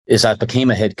as I became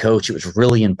a head coach, it was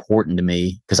really important to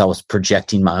me because I was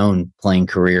projecting my own playing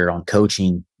career on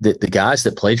coaching that the guys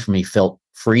that played for me felt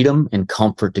freedom and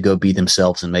comfort to go be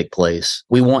themselves and make plays.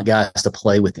 We want guys to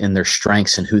play within their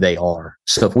strengths and who they are.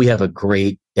 So if we have a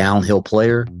great downhill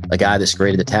player, a guy that's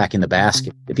great at attacking the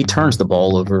basket, if he turns the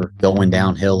ball over going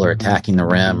downhill or attacking the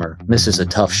rim or misses a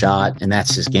tough shot and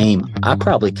that's his game, I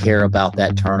probably care about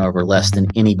that turnover less than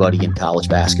anybody in college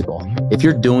basketball. If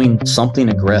you're doing something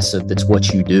aggressive that's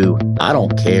what you do, I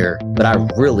don't care, but I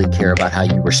really care about how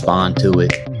you respond to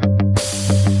it.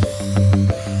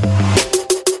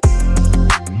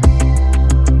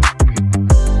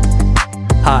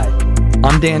 Hi,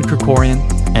 I'm Dan Krikorian.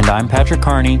 And I'm Patrick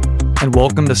Carney. And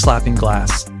welcome to Slapping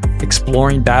Glass,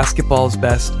 exploring basketball's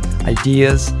best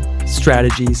ideas,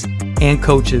 strategies, and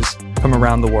coaches from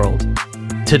around the world.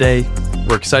 Today,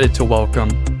 we're excited to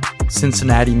welcome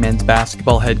Cincinnati men's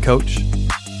basketball head coach,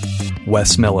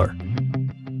 Wes Miller.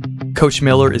 Coach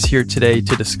Miller is here today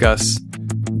to discuss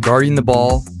guarding the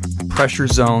ball, pressure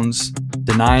zones,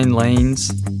 denying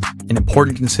lanes, and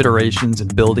important considerations in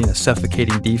building a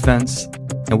suffocating defense.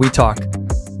 And we talk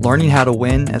learning how to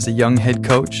win as a young head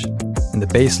coach in the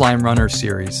Baseline Runner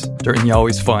series during the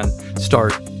always fun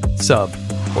start, sub,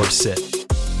 or sit.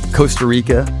 Costa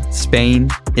Rica, Spain,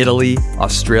 Italy,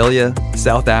 Australia,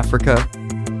 South Africa.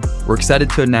 We're excited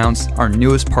to announce our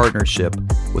newest partnership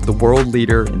with the world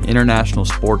leader in international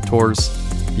sport tours,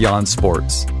 Beyond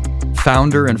Sports.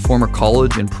 Founder and former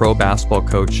college and pro basketball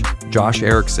coach Josh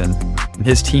Erickson and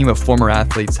his team of former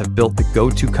athletes have built the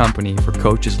go-to company for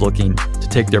coaches looking to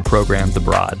take their programs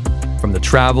abroad. From the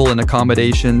travel and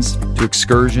accommodations to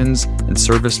excursions and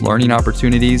service learning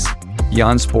opportunities,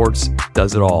 Beyond Sports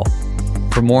does it all.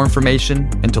 For more information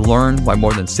and to learn why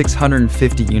more than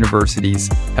 650 universities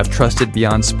have trusted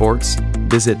Beyond Sports,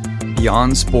 visit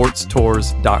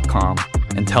beyondsportstours.com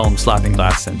and tell them Slapping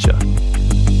Glass sent you.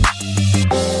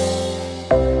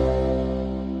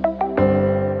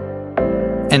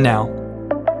 And now,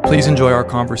 please enjoy our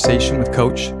conversation with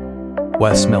Coach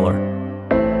Wes Miller.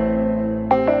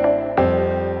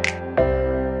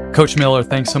 Coach Miller,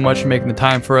 thanks so much for making the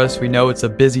time for us. We know it's a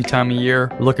busy time of year.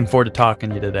 We're looking forward to talking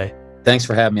to you today. Thanks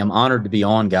for having me. I'm honored to be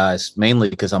on, guys, mainly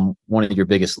because I'm one of your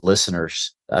biggest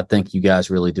listeners. I think you guys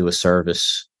really do a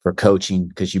service for coaching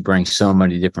because you bring so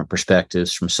many different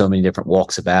perspectives from so many different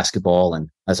walks of basketball. And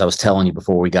as I was telling you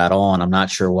before we got on, I'm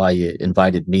not sure why you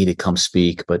invited me to come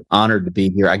speak, but honored to be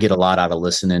here. I get a lot out of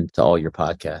listening to all your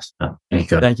podcasts. Oh,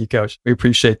 thank you, Coach. We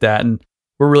appreciate that. And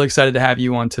we're really excited to have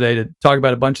you on today to talk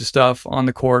about a bunch of stuff on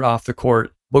the court, off the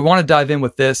court. But we want to dive in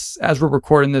with this. As we're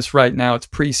recording this right now, it's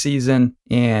preseason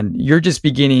and you're just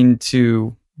beginning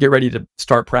to get ready to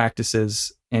start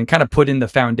practices and kind of put in the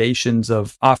foundations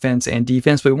of offense and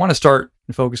defense. But we want to start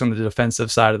and focus on the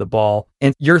defensive side of the ball.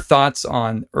 And your thoughts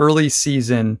on early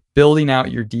season, building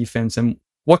out your defense and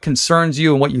what concerns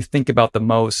you and what you think about the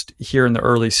most here in the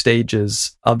early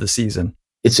stages of the season.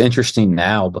 It's interesting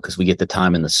now because we get the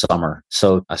time in the summer.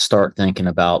 So I start thinking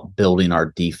about building our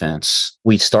defense.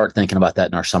 We start thinking about that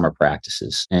in our summer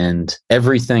practices. And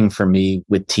everything for me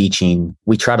with teaching,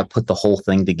 we try to put the whole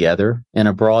thing together in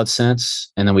a broad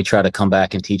sense. And then we try to come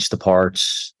back and teach the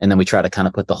parts. And then we try to kind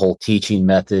of put the whole teaching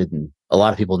method. And a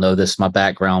lot of people know this, my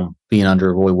background being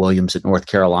under Roy Williams at North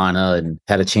Carolina and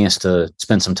had a chance to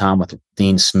spend some time with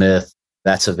Dean Smith.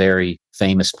 That's a very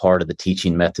famous part of the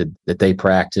teaching method that they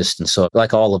practiced. And so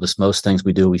like all of us, most things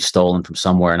we do, we've stolen from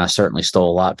somewhere. And I certainly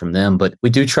stole a lot from them, but we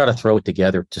do try to throw it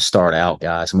together to start out,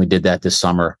 guys. And we did that this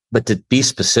summer. But to be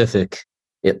specific,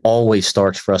 it always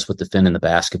starts for us with defending the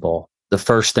basketball. The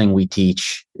first thing we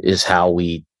teach is how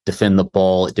we defend the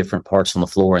ball at different parts on the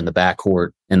floor, in the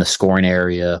backcourt, in the scoring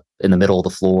area, in the middle of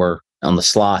the floor, on the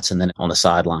slots, and then on the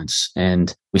sidelines.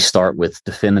 And we start with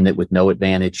defending it with no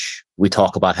advantage. We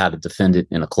talk about how to defend it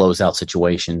in a closeout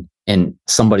situation. And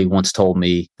somebody once told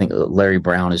me, I think Larry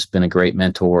Brown has been a great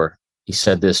mentor. He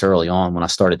said this early on when I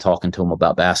started talking to him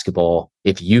about basketball.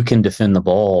 If you can defend the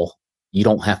ball, you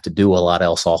don't have to do a lot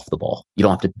else off the ball. You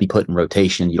don't have to be put in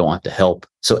rotation. You don't have to help.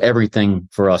 So everything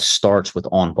for us starts with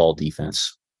on-ball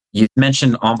defense. You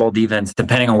mentioned on-ball defense.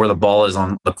 Depending on where the ball is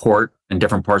on the court, in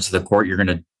different parts of the court, you're going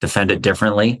to defend it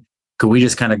differently. Could we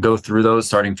just kind of go through those,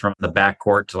 starting from the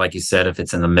backcourt to, like you said, if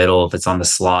it's in the middle, if it's on the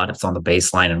slot, if it's on the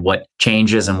baseline, and what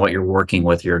changes and what you're working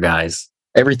with your guys?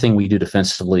 Everything we do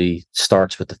defensively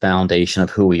starts with the foundation of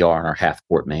who we are in our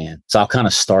half-court man. So I'll kind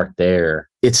of start there.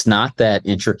 It's not that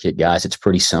intricate, guys. It's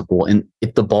pretty simple. And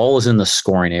if the ball is in the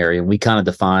scoring area, and we kind of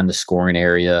define the scoring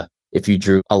area, if you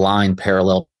drew a line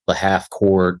parallel the half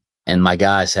court, and my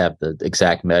guys have the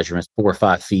exact measurements, 4 or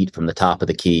 5 feet from the top of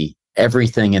the key.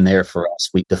 everything in there for us,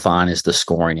 we define as the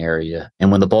scoring area.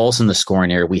 And when the ball's in the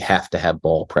scoring area, we have to have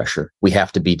ball pressure. We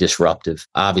have to be disruptive.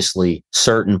 Obviously,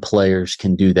 certain players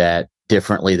can do that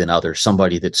differently than others.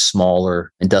 Somebody that's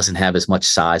smaller and doesn't have as much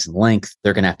size and length,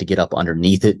 they're going to have to get up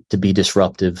underneath it to be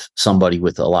disruptive. Somebody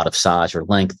with a lot of size or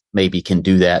length maybe can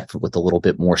do that with a little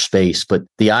bit more space. But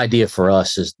the idea for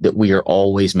us is that we are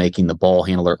always making the ball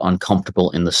handler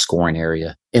uncomfortable in the scoring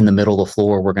area. In the middle of the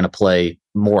floor, we're going to play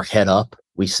more head up.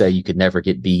 We say you could never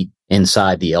get beat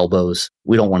inside the elbows.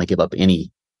 We don't want to give up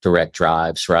any direct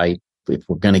drives, right? If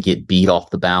we're going to get beat off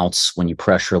the bounce when you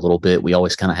pressure a little bit, we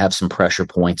always kind of have some pressure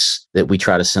points that we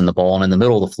try to send the ball. And in the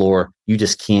middle of the floor, you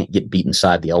just can't get beat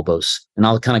inside the elbows. And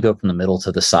I'll kind of go from the middle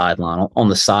to the sideline. On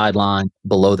the sideline,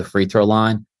 below the free throw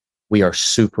line, we are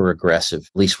super aggressive.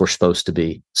 At least we're supposed to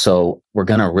be. So we're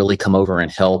going to really come over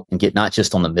and help and get not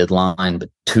just on the midline, but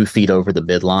 2 feet over the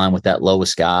midline with that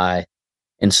lowest guy.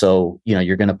 And so,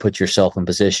 you're going to put yourself in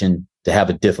position to have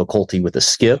a difficulty with a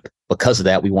skip. Because of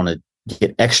that, we want to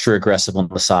get extra aggressive on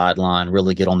the sideline,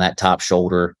 really get on that top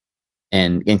shoulder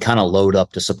and kind of load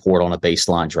up to support on a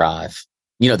baseline drive.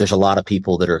 There's a lot of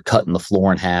people that are cutting the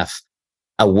floor in half.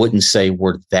 I wouldn't say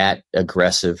we're that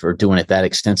aggressive or doing it that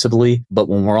extensively, but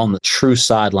when we're on the true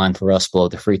sideline for us below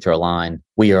the free throw line,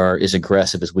 we are as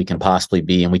aggressive as we can possibly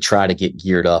be. And we try to get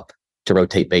geared up to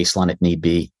rotate baseline if need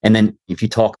be. And then if you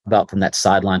talk about from that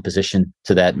sideline position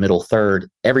to that middle third,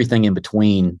 everything in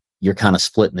between, you're kind of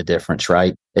splitting the difference,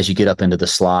 right? As you get up into the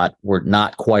slot, we're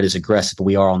not quite as aggressive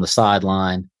we are on the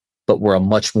sideline, but we're a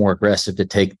much more aggressive to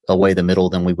take away the middle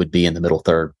than we would be in the middle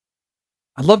third.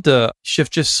 I'd love to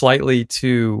shift just slightly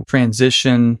to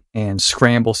transition and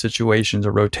scramble situations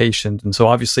or rotations. And so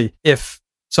obviously, if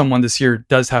someone this year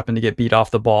does happen to get beat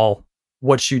off the ball,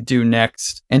 what you do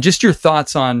next, and just your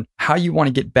thoughts on how you want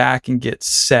to get back and get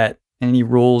set, any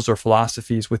rules or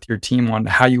philosophies with your team on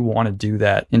how you want to do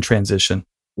that in transition.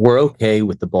 We're okay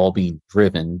with the ball being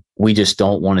driven. We just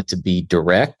don't want it to be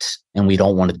direct, and we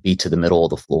don't want it to be to the middle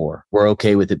of the floor. We're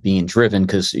okay with it being driven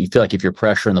because you feel like if you're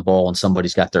pressuring the ball and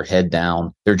somebody's got their head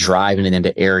down, they're driving it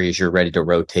into areas you're ready to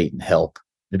rotate and help.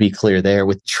 To be clear there,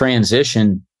 with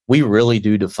transition, we really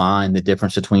do define the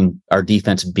difference between our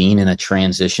defense being in a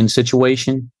transition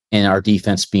situation and our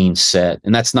defense being set.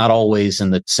 And that's not always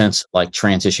in the sense like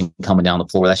transition coming down the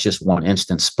floor. That's just one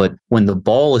instance. But when the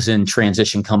ball is in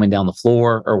transition coming down the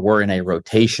floor, or we're in a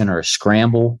rotation or a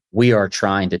scramble, we are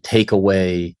trying to take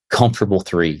away comfortable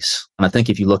threes. And I think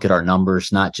if you look at our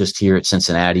numbers, not just here at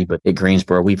Cincinnati, but at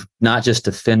Greensboro, we've not just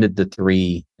defended the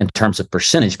three in terms of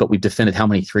percentage, but we've defended how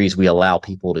many threes we allow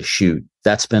people to shoot.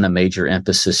 That's been a major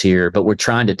emphasis here, but we're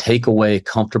trying to take away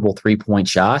comfortable 3-point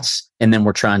shots, and then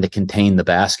we're trying to contain the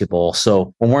basketball.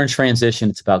 So when we're in transition,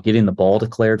 it's about getting the ball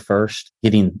declared first,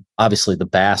 getting obviously the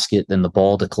basket, then the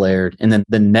ball declared, and then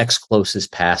the next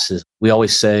closest passes. We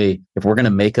always say, if we're going to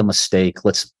make a mistake,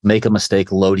 let's make a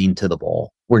mistake loading to the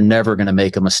ball. We're never going to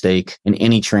make a mistake in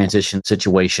any transition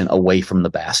situation away from the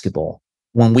basketball.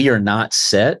 When we are not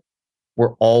set,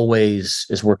 we're always,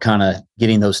 as we're kind of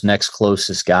getting those next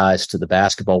closest guys to the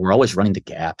basketball, we're always running to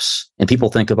gaps. And people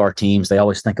think of our teams, they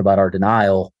always think about our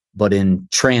denial. But in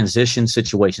transition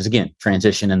situations, again,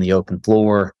 transition in the open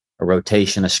floor, a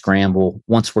rotation, a scramble,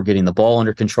 once we're getting the ball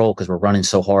under control because we're running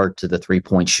so hard to the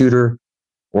 3-point shooter,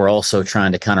 we're also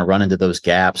trying to kind of run into those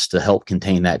gaps to help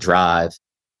contain that drive.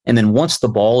 And then once the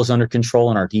ball is under control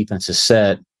and our defense is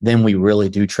set, then we really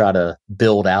do try to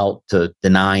build out to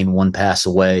denying one pass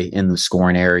away in the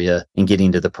scoring area and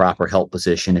getting to the proper help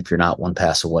position if you're not one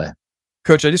pass away.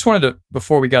 Coach, I just wanted to,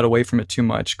 before we got away from it too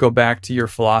much, go back to your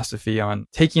philosophy on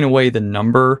taking away the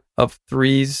number of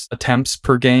threes attempts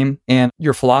per game and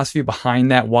your philosophy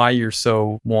behind that, why you're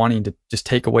so wanting to just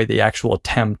take away the actual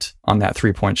attempt on that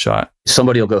 3-point shot.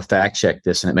 Somebody will go fact check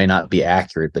this and it may not be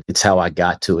accurate, but it's how I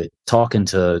got to it. Talking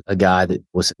to a guy that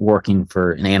was working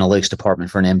for an analytics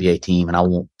department for an NBA team, and I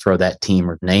won't throw that team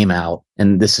or name out.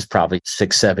 And this is probably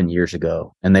 6-7 years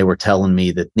ago. And they were telling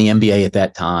me that the NBA at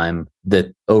that time,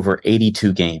 that over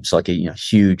 82 games, like a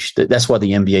huge, that's why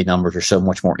the NBA numbers are so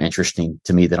much more interesting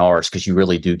to me than ours, because you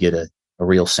really do get a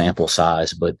real sample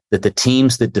size, but that the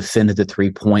teams that defended the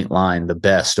 3-point line the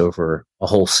best over a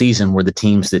whole season were the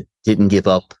teams that didn't give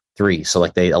up three. So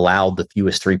like they allowed the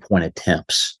fewest 3-point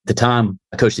attempts. At the time,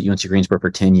 I coached at UNC Greensboro for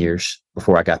 10 years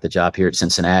before I got the job here at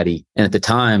Cincinnati. And at the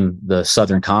time, the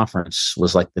Southern Conference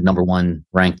was like the number one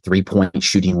ranked 3-point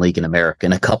shooting league in America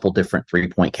in a couple different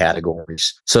 3-point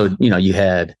categories. So, you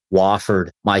had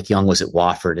Wofford. Mike Young was at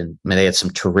Wofford, and they had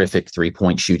some terrific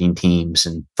 3-point shooting teams.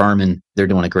 And Furman, they're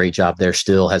doing a great job there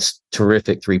still, has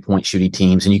terrific 3-point shooting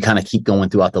teams. And you kind of keep going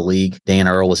throughout the league. Dan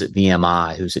Earl was at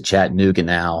VMI, who's at Chattanooga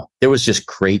now. There was just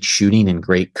great shooting and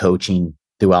great coaching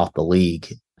throughout the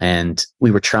league. And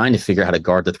we were trying to figure out how to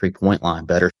guard the 3-point line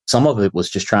better. Some of it was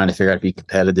just trying to figure out how to be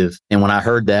competitive. And when I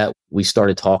heard that, we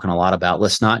started talking a lot about,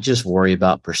 let's not just worry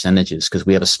about percentages, because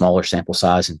we have a smaller sample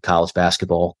size in college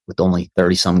basketball with only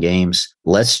 30 some games.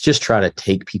 Let's just try to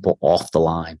take people off the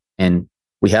line. And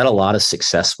we had a lot of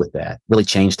success with that. Really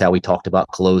changed how we talked about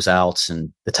closeouts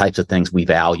and the types of things we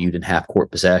valued in half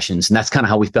court possessions. And that's kind of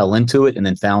how we fell into it and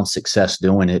then found success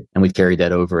doing it. And we've carried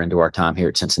that over into our time here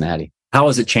at Cincinnati. How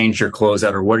has it changed your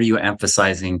closeout, or what are you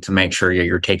emphasizing to make sure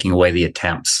you're taking away the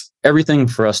attempts? Everything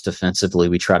for us defensively,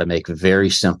 we try to make very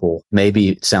simple. Maybe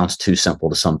it sounds too simple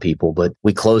to some people, but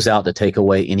we close out to take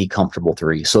away any comfortable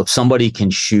three. So if somebody can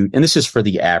shoot, and this is for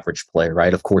the average player,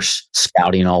 right? Of course,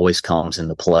 scouting always comes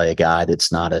into play. A guy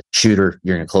that's not a shooter,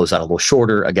 you're going to close out a little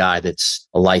shorter. A guy that's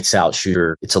a lights out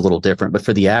shooter, it's a little different. But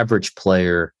for the average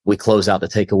player, we close out to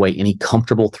take away any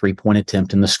comfortable 3-point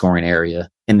attempt in the scoring area.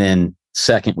 And then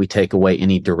second, we take away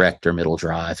any direct or middle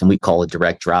drive, and we call it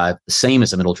direct drive the same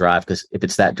as a middle drive, because if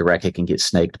it's that direct, it can get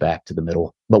snaked back to the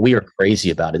middle. But we are crazy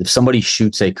about it. If somebody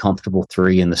shoots a comfortable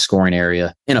three in the scoring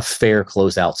area in a fair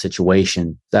closeout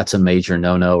situation, that's a major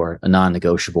no-no or a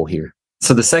non-negotiable here.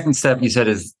 So the second step you said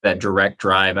is that direct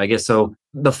drive. I guess so.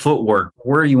 The footwork,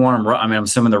 where you want them run. I mean, I'm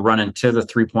assuming they're running to the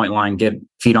 3-point line, get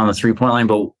feet on the 3-point line,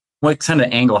 but what kind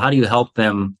of angle? How do you help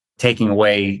them taking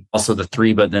away also the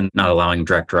three, but then not allowing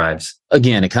direct drives?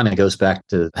 Again, it kind of goes back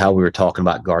to how we were talking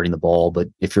about guarding the ball. But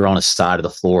if you're on a side of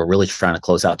the floor, really trying to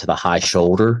close out to the high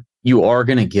shoulder, you are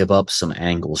going to give up some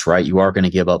angles, right? You are going to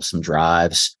give up some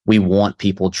drives. We want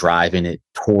people driving it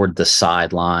toward the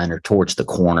sideline or towards the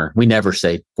corner. We never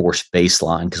say force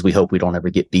baseline because we hope we don't ever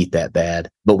get beat that bad,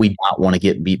 but we don't want to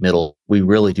get beat middle. We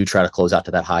really do try to close out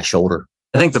to that high shoulder.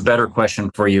 I think the better question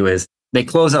for you is, they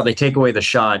close out, they take away the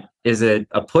shot. Is it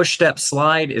a push step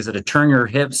slide? Is it a turn your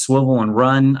hips, swivel and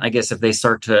run? I guess if they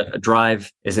start to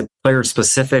drive, is it player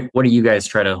specific? What do you guys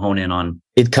try to hone in on?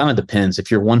 It kind of depends.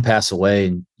 If you're one pass away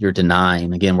and you're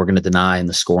denying, again, we're going to deny in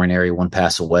the scoring area, one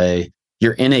pass away,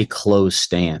 you're in a closed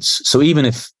stance. So even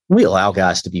if we allow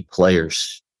guys to be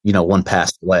players, one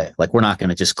pass away, like we're not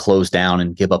going to just close down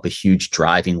and give up a huge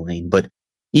driving lane. But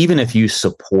even if you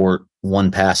support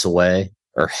one pass away,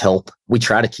 or help, we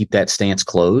try to keep that stance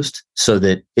closed so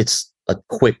that it's a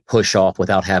quick push off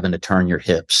without having to turn your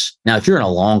hips. Now, if you're in a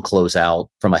long closeout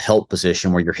from a help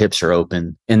position where your hips are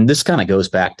open, and this kind of goes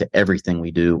back to everything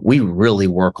we do, we really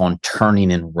work on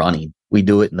turning and running. We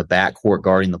do it in the backcourt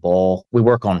guarding the ball. We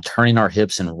work on turning our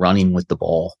hips and running with the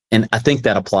ball. And I think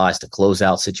that applies to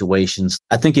closeout situations.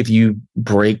 I think if you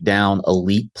break down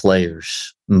elite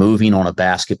players moving on a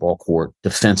basketball court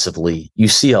defensively, you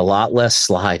see a lot less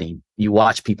sliding. You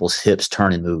watch people's hips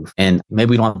turn and move. And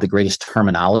maybe we don't have the greatest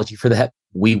terminology for that.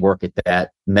 We work at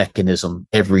that mechanism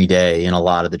every day in a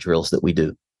lot of the drills that we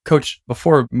do. Coach,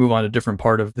 before we move on to a different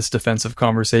part of this defensive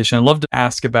conversation, I'd love to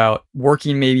ask about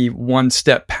working maybe one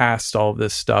step past all of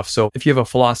this stuff. So if you have a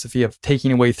philosophy of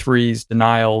taking away threes,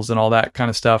 denials, and all that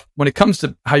kind of stuff, when it comes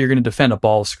to how you're going to defend a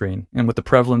ball screen, and with the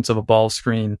prevalence of a ball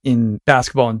screen in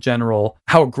basketball in general,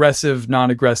 how aggressive,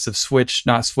 non-aggressive, switch,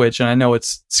 not switch, and I know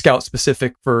it's scout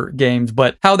specific for games,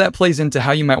 but how that plays into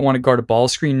how you might want to guard a ball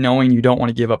screen, knowing you don't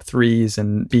want to give up threes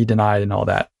and be denied and all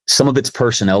that. Some of it's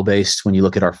personnel based when you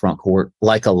look at our front court.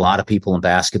 Like a lot of people in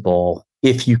basketball,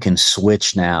 if you can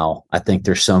switch now, I think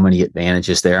there's so many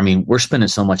advantages there. I mean, we're spending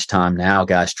so much time now,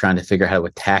 guys, trying to figure out how to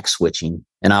attack switching.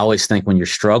 And I always think when you're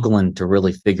struggling to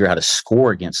really figure out how to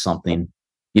score against something,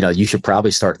 you should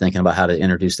probably start thinking about how to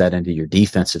introduce that into your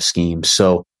defensive scheme.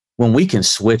 So when we can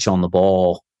switch on the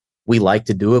ball, we like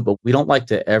to do it, but we don't like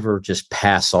to ever just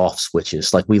pass off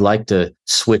switches. Like we like to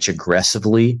switch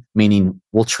aggressively, meaning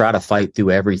we'll try to fight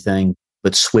through everything,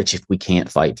 but switch if we can't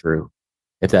fight through,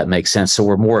 if that makes sense. So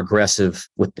we're more aggressive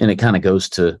and it kind of goes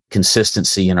to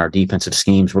consistency in our defensive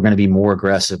schemes. We're going to be more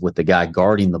aggressive with the guy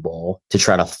guarding the ball to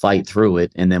try to fight through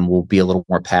it. And then we'll be a little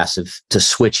more passive to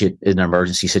switch it in an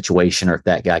emergency situation or if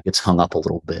that guy gets hung up a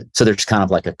little bit. So there's kind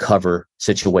of like a cover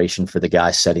situation for the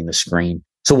guy setting the screen.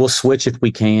 So we'll switch if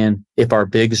we can. If our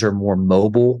bigs are more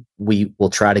mobile, we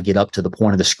will try to get up to the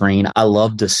point of the screen. I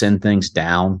love to send things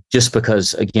down just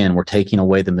because, again, we're taking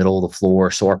away the middle of the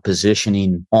floor. So our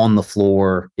positioning on the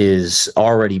floor is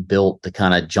already built to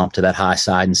kind of jump to that high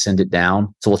side and send it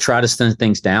down. So we'll try to send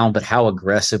things down, but how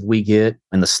aggressive we get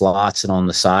in the slots and on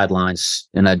the sidelines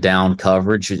in a down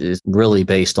coverage is really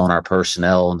based on our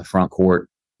personnel in the front court.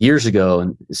 Years ago,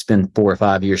 and it's been 4 or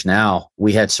 5 years now,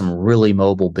 we had some really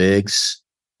mobile bigs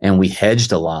and we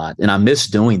hedged a lot. And I miss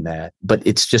doing that, but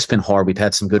it's just been hard. We've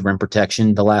had some good rim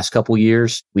protection the last couple of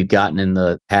years. We've gotten in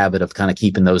the habit of kind of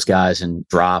keeping those guys in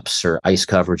drops or ice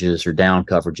coverages or down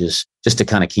coverages just to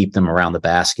kind of keep them around the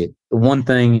basket. One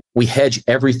thing, we hedge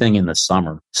everything in the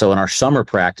summer. So in our summer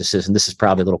practices, and this is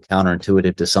probably a little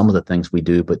counterintuitive to some of the things we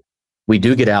do, but we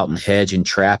do get out and hedge and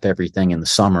trap everything in the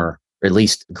summer, or at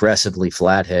least aggressively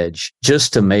flat hedge,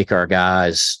 just to make our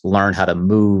guys learn how to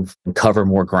move and cover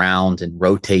more ground and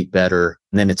rotate better.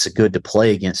 And then it's good to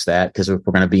play against that, because if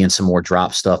we're going to be in some more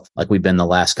drop stuff like we've been the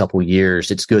last couple of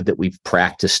years, it's good that we've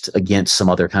practiced against some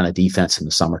other kind of defense in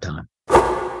the summertime.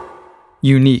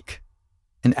 Unique,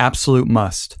 an absolute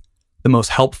must, the most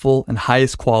helpful and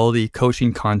highest quality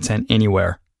coaching content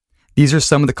anywhere. These are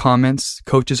some of the comments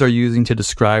coaches are using to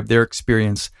describe their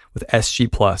experience with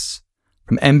SG Plus.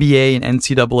 From NBA and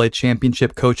NCAA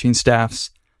championship coaching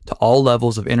staffs to all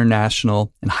levels of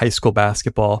international and high school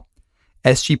basketball,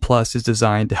 SG Plus is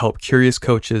designed to help curious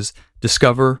coaches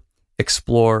discover,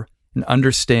 explore, and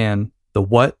understand the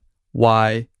what,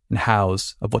 why, and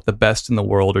hows of what the best in the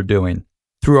world are doing.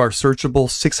 Through our searchable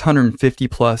 650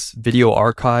 plus video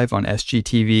archive on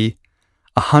SGTV,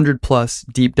 100 plus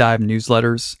deep dive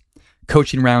newsletters,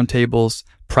 coaching roundtables,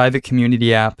 private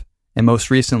community app, and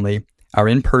most recently, our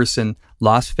in-person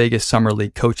Las Vegas Summer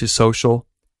League Coaches Social,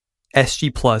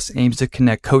 SG Plus aims to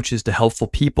connect coaches to helpful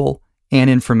people and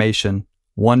information,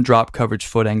 one drop coverage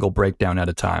foot angle breakdown at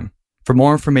a time. For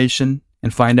more information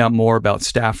and find out more about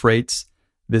staff rates,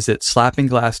 visit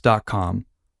slappingglass.com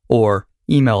or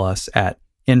email us at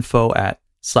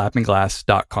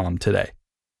info@slappingglass.com today.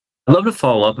 I'd love to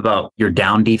follow up about your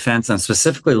down defense and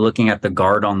specifically looking at the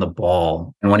guard on the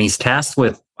ball. And when he's tasked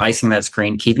with icing that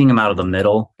screen, keeping him out of the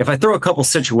middle. If I throw a couple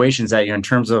situations at you in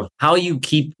terms of how you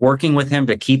keep working with him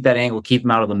to keep that angle, keep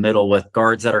him out of the middle with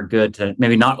guards that are good to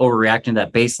maybe not overreact in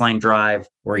that baseline drive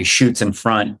where he shoots in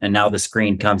front and now the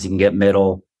screen comes, he can get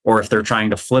middle. Or if they're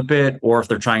trying to flip it, or if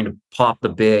they're trying to pop the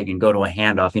big and go to a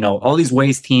handoff, all these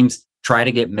ways teams try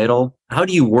to get middle. How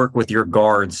do you work with your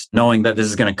guards knowing that this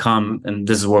is going to come and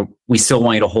this is what we still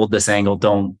want you to hold this angle,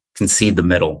 don't concede the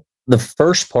middle? The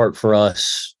first part for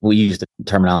us, we use the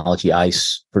terminology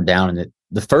ice for down in it.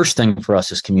 The first thing for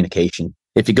us is communication.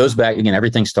 If it goes back, again,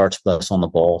 everything starts with us on the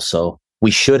ball. So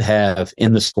we should have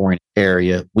in the scoring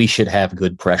area, we should have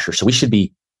good pressure. So we should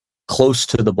be close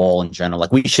to the ball in general.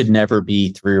 Like we should never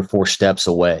be 3 or 4 steps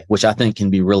away, which I think can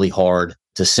be really hard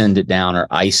to send it down or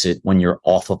ice it when you're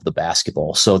off of the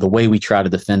basketball. So the way we try to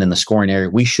defend in the scoring area,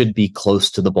 we should be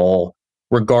close to the ball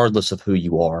regardless of who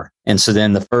you are. And so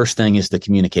then the first thing is the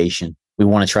communication. We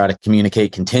want to try to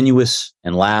communicate continuous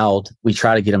and loud. We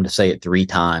try to get them to say it 3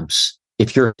 times.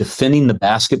 If you're defending the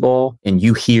basketball and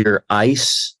you hear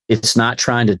ice, it's not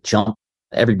trying to jump.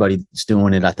 Everybody that's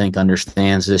doing it, I think,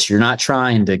 understands this. You're not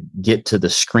trying to get to the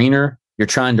screener. You're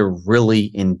trying to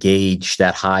really engage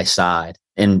that high side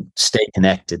and stay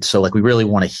connected. So like we really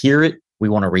want to hear it. We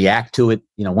want to react to it.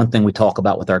 One thing we talk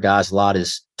about with our guys a lot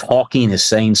is talking is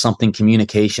saying something.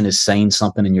 Communication is saying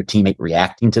something and your teammate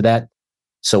reacting to that.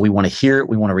 So we want to hear it.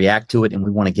 We want to react to it. And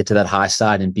we want to get to that high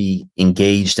side and be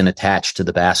engaged and attached to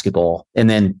the basketball. And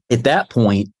then at that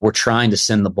point, we're trying to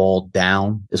send the ball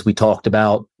down, as we talked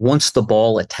about. Once the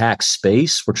ball attacks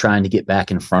space, we're trying to get back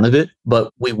in front of it.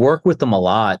 But we work with them a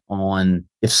lot on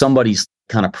if somebody's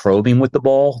kind of probing with the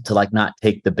ball to like not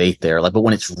take the bait there. But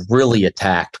when it's really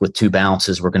attacked with 2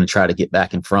 bounces, we're going to try to get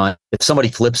back in front. If somebody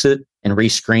flips it and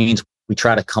rescreens, we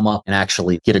try to come up and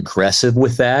actually get aggressive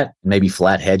with that, maybe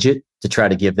flat hedge it to try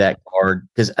to give that guard.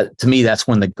 Because to me, that's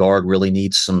when the guard really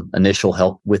needs some initial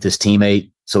help with his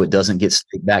teammate so it doesn't get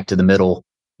stick back to the middle.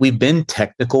 We've been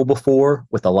technical before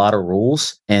with a lot of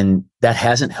rules, and that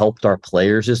hasn't helped our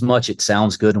players as much. It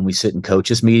sounds good when we sit in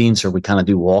coaches meetings or we kind of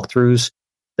do walkthroughs.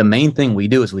 The main thing we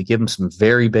do is we give them some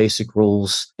very basic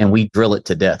rules and we drill it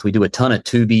to death. We do a ton of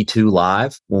 2v2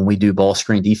 live when we do ball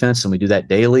screen defense, and we do that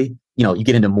daily. You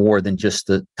get into more than just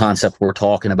the concept we're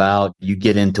talking about. You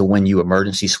get into when you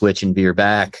emergency switch and veer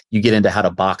back. You get into how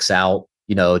to box out.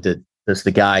 Does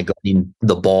the guy guarding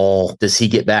the ball, does he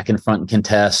get back in front and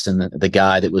contest? And the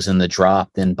guy that was in the drop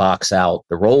then box out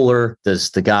the roller? Does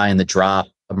the guy in the drop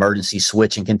emergency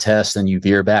switch and contest, and you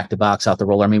veer back to box out the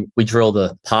roller. I mean, we drill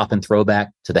the pop and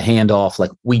throwback to the handoff.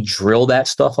 Like, we drill that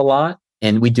stuff a lot.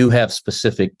 And we do have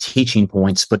specific teaching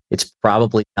points, but it's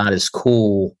probably not as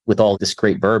cool with all this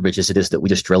great verbiage as it is that we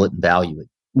just drill it and value it.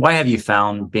 Why have you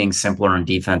found being simpler on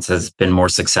defense has been more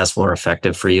successful or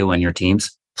effective for you and your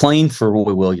teams? Playing for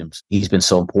Roy Williams, he's been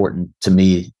so important to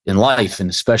me in life and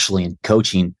especially in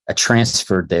coaching. I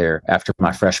transferred there after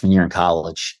my freshman year in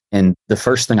college. And the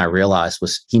first thing I realized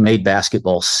was he made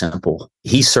basketball simple.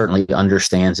 He certainly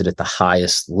understands it at the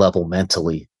highest level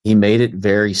mentally. He made it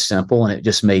very simple and it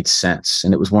just made sense.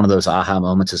 And it was one of those aha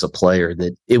moments as a player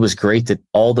that it was great that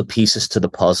all the pieces to the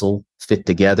puzzle fit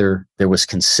together. There was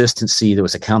consistency, there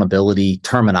was accountability,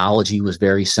 terminology was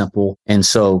very simple. And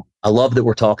so I love that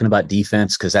we're talking about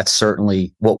defense because that's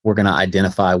certainly what we're going to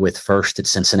identify with first at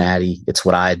Cincinnati. It's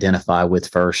what I identify with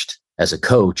first as a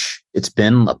coach. It's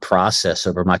been a process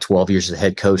over my 12 years as a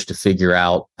head coach to figure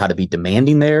out how to be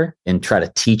demanding there and try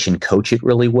to teach and coach it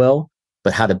really well,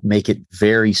 but how to make it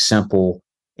very simple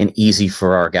and easy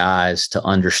for our guys to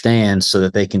understand so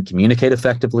that they can communicate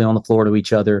effectively on the floor to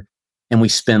each other. And we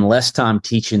spend less time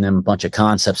teaching them a bunch of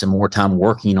concepts and more time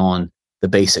working on the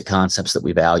basic concepts that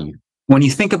we value. When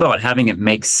you think about having it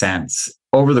make sense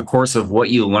over the course of what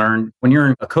you learn, when you're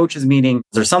in a coach's meeting, is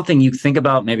there something you think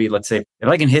about? Maybe let's say, if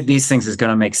I can hit these things, it's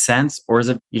going to make sense. Or is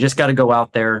it, you just got to go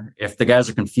out there. If the guys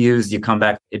are confused, you come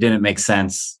back, it didn't make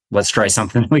sense. Let's try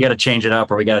something. We got to change it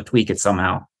up or we got to tweak it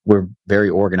somehow. We're very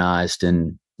organized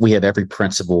and we have every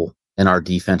principle in our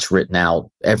defense written out,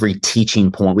 every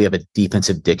teaching point. We have a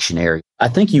defensive dictionary. I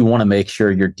think you want to make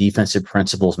sure your defensive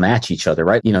principles match each other,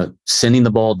 right? You know, sending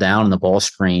the ball down in the ball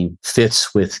screen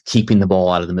fits with keeping the ball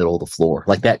out of the middle of the floor.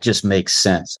 Like, that just makes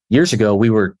sense. Years ago, we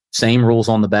were same rules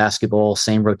on the basketball,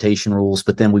 same rotation rules,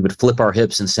 but then we would flip our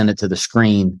hips and send it to the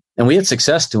screen. And we had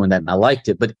success doing that and I liked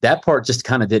it, but that part just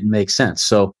kind of didn't make sense.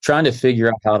 So trying to figure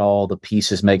out how all the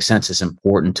pieces make sense is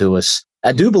important to us.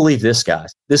 I do believe this,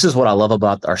 guys. This is what I love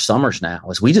about our summers now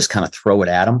is we just kind of throw it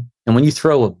at them. And when you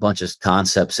throw a bunch of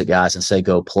concepts at guys and say,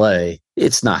 go play,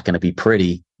 it's not going to be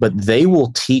pretty, but they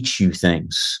will teach you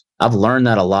things. I've learned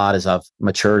that a lot as I've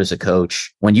matured as a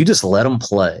coach. When you just let them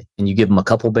play and you give them a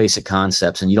couple basic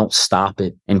concepts and you don't stop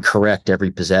it and correct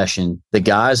every possession, the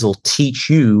guys will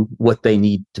teach you what they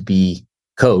need to be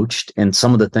coached and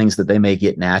some of the things that they may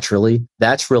get naturally.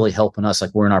 That's really helping us.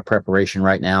 Like, we're in our preparation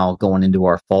right now going into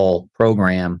our fall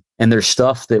program. And there's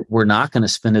stuff that we're not going to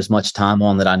spend as much time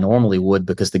on that I normally would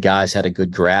because the guys had a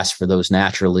good grasp for those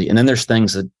naturally. And then there's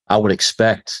things that I would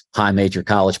expect high major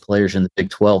college players in the Big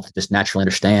 12 to just naturally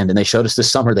understand. And they showed us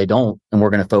this summer they don't. And we're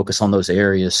going to focus on those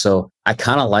areas. So I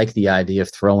kind of like the idea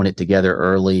of throwing it together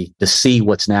early to see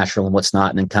what's natural and what's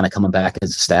not, and then kind of coming back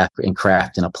as a staff and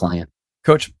crafting a plan.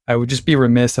 Coach, I would just be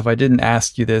remiss if I didn't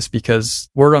ask you this, because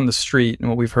word on the street and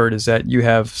what we've heard is that you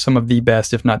have some of the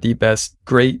best, if not the best,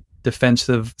 great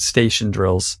defensive station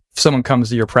drills. If someone comes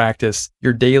to your practice,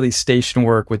 your daily station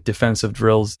work with defensive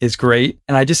drills is great.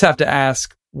 And I just have to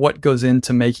ask, what goes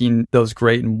into making those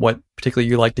great and what particularly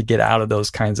you like to get out of those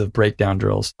kinds of breakdown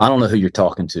drills? I don't know who you're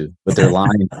talking to, but they're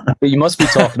lying. You must be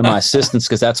talking to my assistants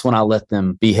because that's when I let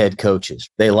them be head coaches.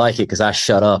 They like it because I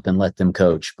shut up and let them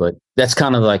coach. But that's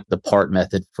kind of like the part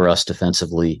method for us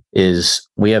defensively is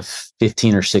we have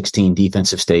 15 or 16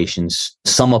 defensive stations.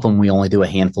 Some of them we only do a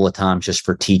handful of times just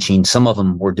for teaching. Some of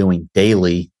them we're doing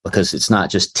daily because it's not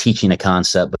just teaching a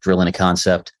concept, but drilling a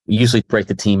concept. We usually break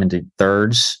the team into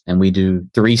thirds and we do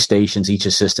 3 stations. Each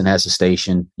assistant has a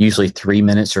station, usually 3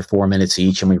 minutes or 4 minutes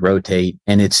each, and we rotate.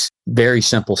 And it's very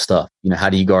simple stuff. You know, how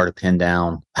do you guard a pin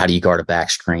down? How do you guard a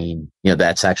back screen? You know,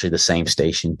 that's actually the same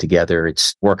station together.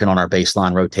 It's working on our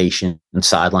baseline rotation and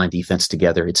sideline defense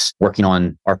together. It's working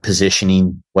on our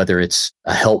positioning, whether it's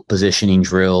a help positioning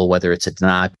drill, whether it's a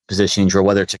deny positioning drill,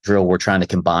 whether it's a drill, we're trying to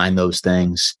combine those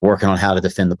things, working on how to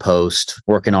defend the post,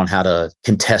 working on how to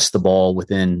contest the ball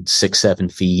within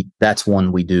 6-7 feet. That's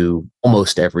one we do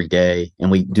almost every day.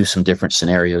 And we do some different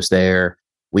scenarios there.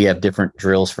 We have different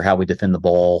drills for how we defend the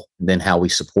ball and then how we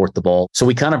support the ball. So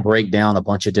we kind of break down a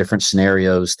bunch of different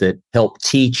scenarios that help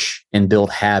teach and build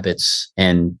habits.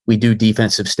 And we do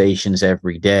defensive stations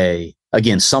every day.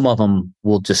 Again, some of them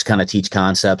will just kind of teach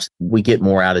concepts. We get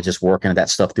more out of just working at that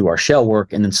stuff through our shell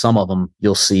work. And then some of them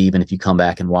you'll see even if you come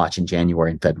back and watch in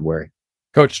January and February.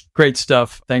 Coach, great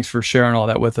stuff. Thanks for sharing all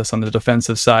that with us on the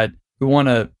defensive side. We want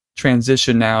to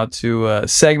transition now to a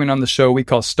segment on the show we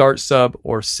call Start, Sub,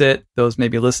 or Sit. Those may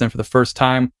be listening for the first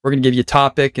time. We're going to give you a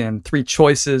topic and 3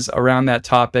 choices around that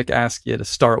topic, ask you to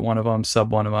start one of them,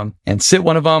 sub one of them, and sit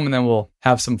one of them, and then we'll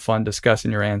have some fun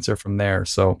discussing your answer from there.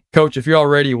 So, Coach, if you're all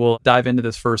ready, we'll dive into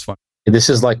this first one. This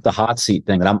is like the hot seat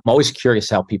thing, and I'm always curious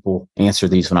how people answer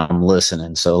these when I'm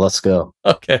listening. So let's go.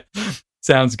 Okay.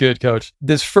 Sounds good, Coach.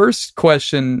 This first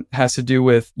question has to do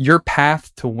with your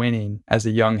path to winning as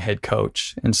a young head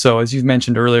coach. And so, as you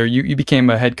mentioned earlier, you became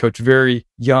a head coach very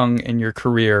young in your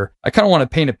career. I kind of want to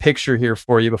paint a picture here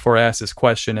for you before I ask this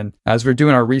question. And as we're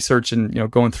doing our research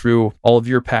and going through all of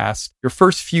your past, your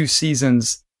first few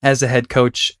seasons as a head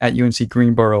coach at UNC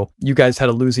Greensboro, you guys had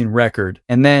a losing record.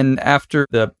 And then after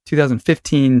the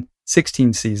 2015-16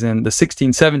 season, the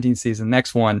 16-17 season,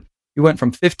 next one, you went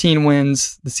from 15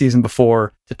 wins the season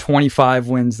before to 25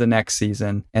 wins the next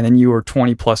season. And then you were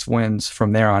 20 plus wins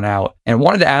from there on out. And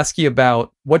wanted to ask you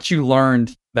about what you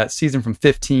learned that season from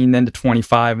 15, then to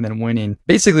 25, and then winning.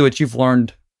 Basically what you've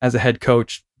learned as a head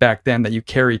coach back then that you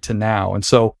carry to now. And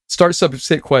so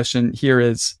subset question here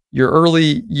is your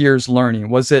early years learning.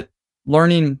 Was it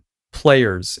learning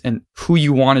players and who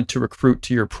you wanted to recruit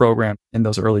to your program in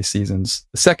those early seasons?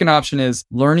 The second option is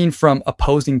learning from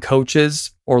opposing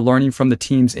coaches or learning from the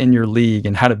teams in your league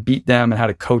and how to beat them and how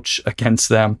to coach against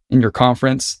them in your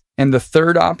conference. And the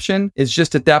third option is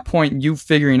just at that point, you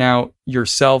figuring out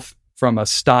yourself from a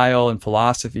style and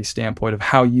philosophy standpoint of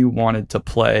how you wanted to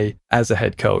play as a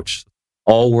head coach.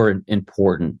 All were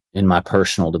important in my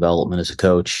personal development as a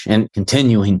coach and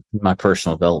continuing my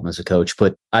personal development as a coach.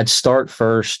 But I'd start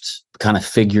first kind of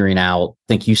figuring out, I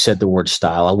think you said the word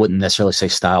style. I wouldn't necessarily say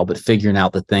style, but figuring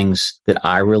out the things that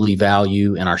I really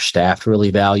value and our staff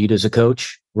really valued as a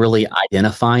coach, really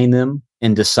identifying them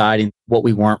and deciding what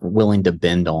we weren't willing to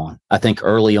bend on. I think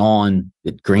early on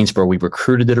at Greensboro, we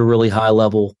recruited at a really high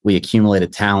level. We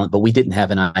accumulated talent, but we didn't have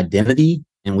an identity.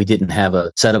 And we didn't have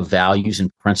a set of values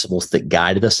and principles that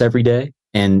guided us every day.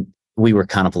 And we were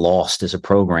kind of lost as a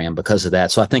program because of that.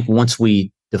 So I think once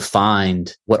we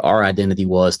defined what our identity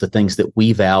was, the things that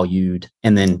we valued,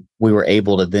 and then we were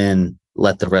able to then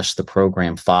let the rest of the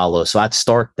program follow. So I'd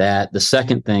start that. The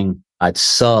second thing, I'd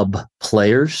sub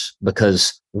players,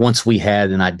 because once we had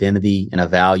an identity and a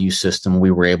value system, we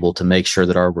were able to make sure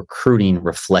that our recruiting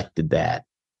reflected that.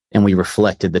 And we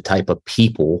reflected the type of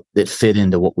people that fit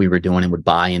into what we were doing and would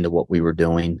buy into what we were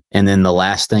doing. And then the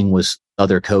last thing was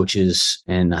other coaches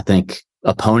and I think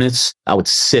opponents. I would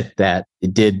sit that.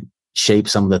 It did shape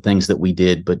some of the things that we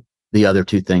did, but the other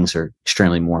two things are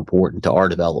extremely more important to our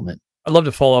development. I'd love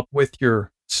to follow up with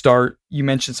your start. You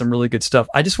mentioned some really good stuff.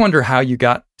 I just wonder how you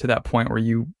got to that point where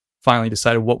you finally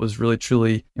decided what was really,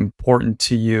 truly important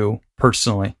to you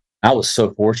personally. I was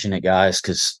so fortunate, guys,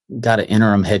 because got an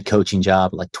interim head coaching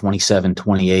job at like 27,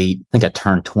 28. I think I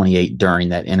turned 28 during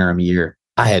that interim year.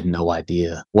 I had no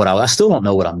idea I still don't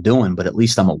know what I'm doing, but at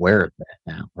least I'm aware of that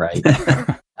now, right?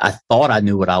 I thought I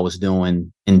knew what I was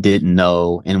doing and didn't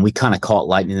know. And we kind of caught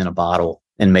lightning in a bottle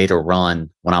and made a run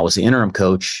when I was the interim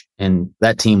coach. And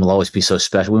that team will always be so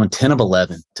special. We went 10 of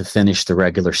 11 to finish the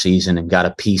regular season and got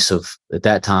a piece of, at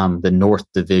that time, the North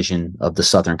Division of the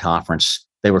Southern Conference.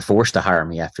 They were forced to hire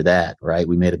me after that, right?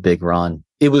 We made a big run.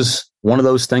 It was one of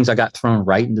those things I got thrown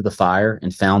right into the fire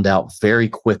and found out very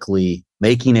quickly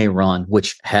making a run,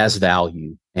 which has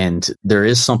value. And there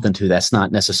is something to that's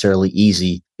not necessarily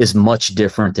easy, is much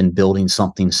different than building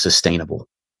something sustainable.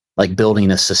 Like building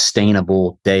a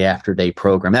sustainable day after day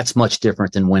program. That's much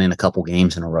different than winning a couple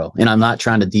games in a row. And I'm not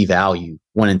trying to devalue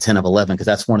winning 10 of 11 because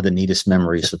that's one of the neatest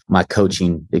memories of my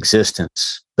coaching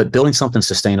existence. But building something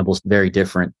sustainable is very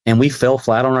different. And we fell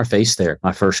flat on our face there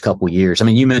my first couple of years. I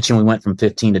mean, you mentioned we went from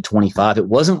 15 to 25. It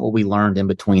wasn't what we learned in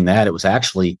between that. It was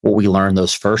actually what we learned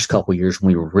those first couple of years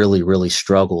when we really, really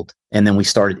struggled. And then we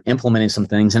started implementing some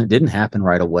things and it didn't happen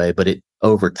right away, but it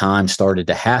over time started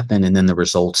to happen. And then the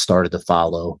results started to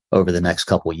follow over the next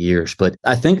couple of years. But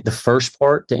I think the first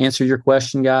part to answer your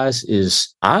question, guys,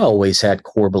 is I always had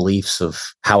core beliefs of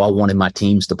how I wanted my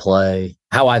teams to play,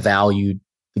 how I valued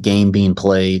the game being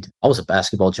played. I was a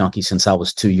basketball junkie since I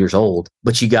was 2 years old,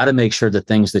 but you got to make sure the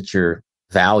things that you're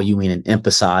valuing and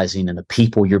emphasizing and the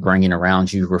people you're bringing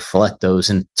around you reflect those.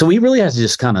 And so we really have to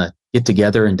just kind of get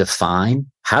together and define,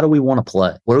 how do we want to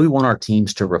play? What do we want our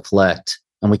teams to reflect?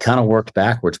 And we kind of worked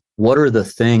backwards. What are the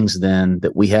things then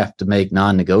that we have to make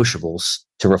non-negotiables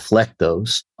to reflect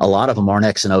those? A lot of them are an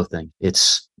X and O thing.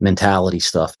 It's mentality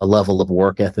stuff, a level of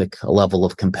work ethic, a level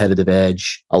of competitive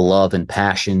edge, a love and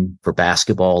passion for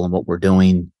basketball and what we're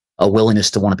doing, a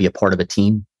willingness to want to be a part of a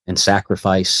team and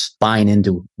sacrifice, buying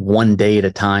into one day at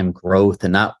a time growth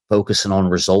and not focusing on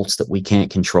results that we can't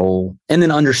control. And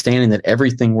then understanding that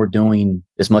everything we're doing,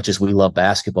 as much as we love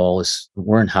basketball, is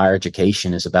we're in higher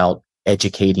education, is about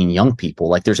educating young people.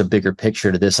 Like there's a bigger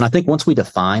picture to this. And I think once we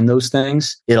define those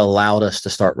things, it allowed us to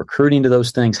start recruiting to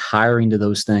those things, hiring to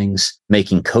those things,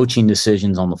 making coaching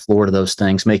decisions on the floor to those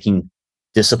things, making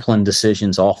discipline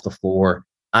decisions off the floor.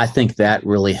 I think that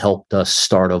really helped us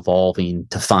start evolving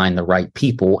to find the right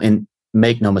people. And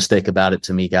make no mistake about it,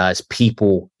 to me, guys,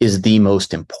 people is the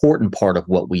most important part of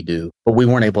what we do. But we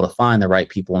weren't able to find the right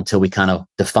people until we kind of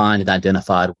defined and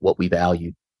identified what we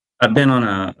valued. I've been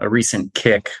on a recent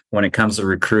kick when it comes to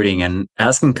recruiting and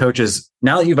asking coaches,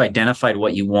 now that you've identified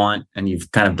what you want and you've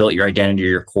kind of built your identity or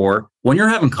your core, when you're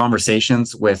having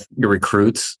conversations with your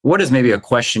recruits, what is maybe a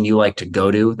question you like to go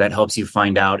to that helps you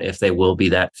find out if they will be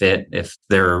that fit, if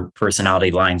their personality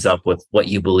lines up with what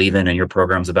you believe in and your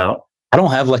program's about? I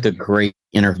don't have like a great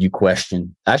interview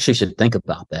question. I actually should think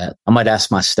about that. I might ask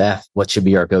my staff what should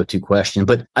be our go-to question.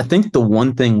 But I think the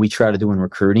one thing we try to do in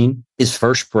recruiting is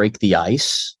first break the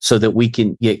ice so that we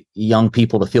can get young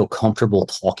people to feel comfortable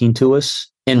talking to us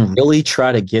and really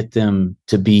try to get them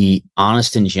to be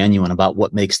honest and genuine about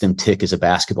what makes them tick as a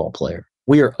basketball player.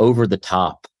 We are over the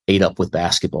top ate up with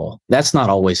basketball. That's not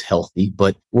always healthy,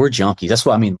 but we're junkies. That's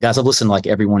what I mean. Guys, I've listened to like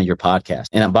every one of your podcasts.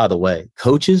 And by the way,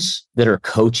 coaches that are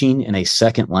coaching in a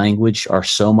second language are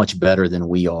so much better than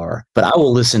we are. But I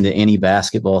will listen to any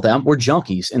basketball. We're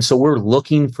junkies. And so we're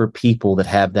looking for people that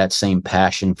have that same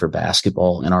passion for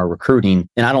basketball in our recruiting.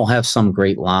 And I don't have some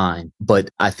great line, but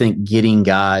I think getting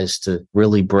guys to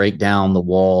really break down the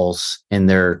walls in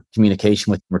their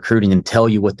communication with recruiting and tell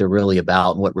you what they're really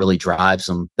about and what really drives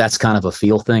them, that's kind of a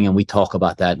feel thing. And we talk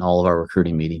about that in all of our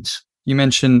recruiting meetings. You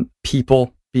mentioned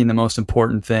people being the most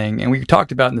important thing. And we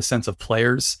talked about in the sense of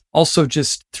players. Also,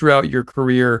 just throughout your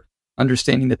career,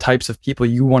 understanding the types of people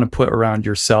you want to put around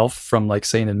yourself from, like,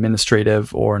 say, an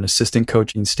administrative or an assistant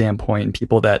coaching standpoint, and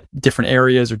people that different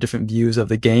areas or different views of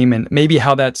the game, and maybe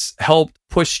how that's helped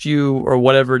push you or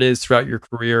whatever it is throughout your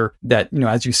career that, you know,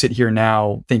 as you sit here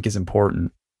now, think is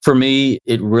important. For me,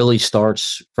 it really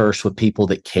starts first with people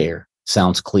that care.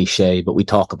 Sounds cliche, but we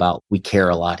talk about we care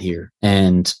a lot here.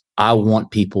 And I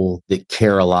want people that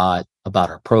care a lot about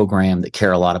our program, that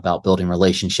care a lot about building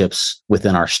relationships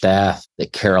within our staff,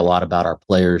 that care a lot about our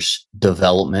players'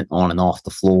 development on and off the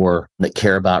floor, that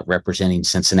care about representing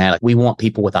Cincinnati. We want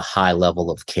people with a high level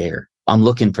of care. I'm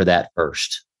looking for that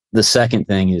first. The second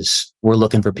thing is we're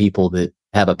looking for people that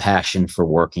have a passion for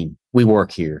working. We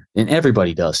work here, and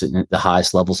everybody does it at the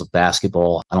highest levels of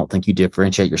basketball. I don't think you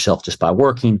differentiate yourself just by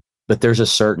working, but there's a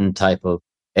certain type of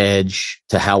edge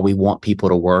to how we want people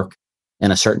to work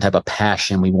and a certain type of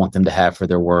passion we want them to have for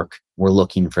their work. We're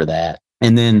looking for that.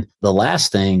 And then the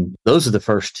last thing, those are the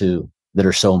first two that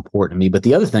are so important to me. But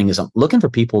the other thing is I'm looking for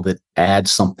people that add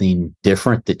something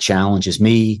different, that challenges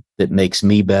me, that makes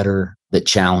me better, that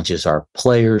challenges our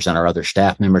players and our other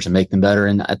staff members and make them better.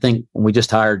 And I think when we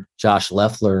just hired Josh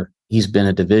Leffler, he's been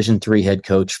a Division III head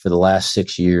coach for the last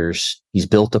 6 years. He's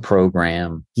built a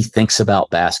program. He thinks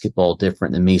about basketball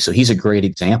different than me. So he's a great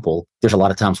example. There's a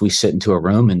lot of times we sit into a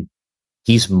room and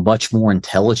he's much more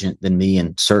intelligent than me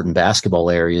in certain basketball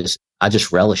areas. I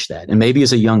just relish that. And maybe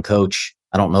as a young coach,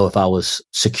 I don't know if I was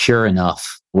secure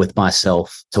enough with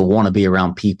myself to want to be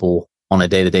around people on a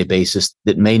day-to-day basis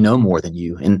that may know more than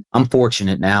you. And I'm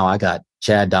fortunate now. I got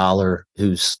Chad Dollar,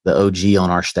 who's the OG on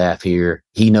our staff here.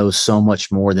 He knows so much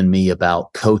more than me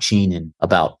about coaching and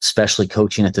about especially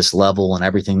coaching at this level and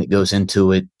everything that goes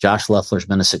into it. Josh Leffler's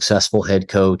been a successful head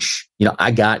coach. You know,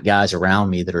 I got guys around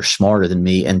me that are smarter than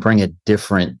me and bring a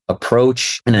different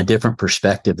approach and a different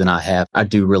perspective than I have. I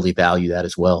do really value that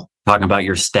as well. Talking about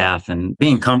your staff and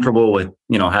being comfortable with,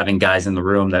 you know, having guys in the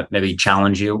room that maybe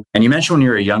challenge you. And you mentioned when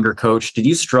you were a younger coach, did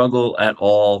you struggle at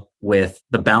all with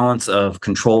the balance of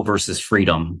control versus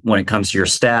freedom when it comes to your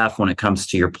staff, when it comes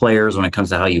to your players, when it comes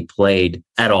to how you played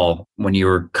at all when you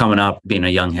were coming up being a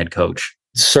young head coach?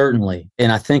 Certainly.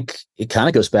 And I think it kind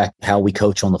of goes back to how we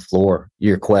coach on the floor.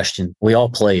 Your question, we all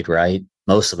played, right?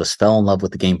 Most of us fell in love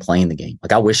with the game, playing the game.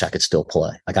 Like, I wish I could still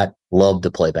play. Like, I love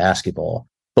to play basketball.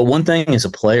 But one thing as a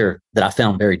player that I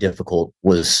found very difficult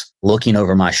was looking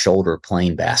over my shoulder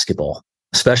playing basketball,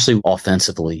 especially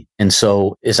offensively. And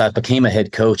so as I became a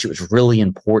head coach, it was really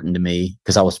important to me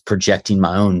because I was projecting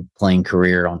my own playing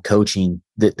career on coaching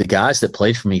that the guys that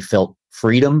played for me felt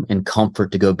freedom and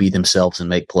comfort to go be themselves and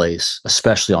make plays,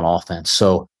 especially on offense.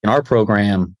 So in our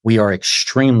program, we are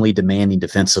extremely demanding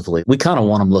defensively. We kind of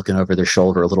want them looking over their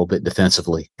shoulder a little bit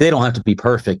defensively. They don't have to be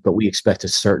perfect, but we expect a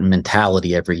certain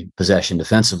mentality every possession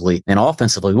defensively. And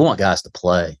offensively, we want guys to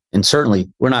play. And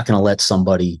certainly, we're not going to let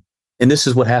somebody And this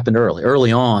is what happened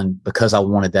early on, because I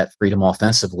wanted that freedom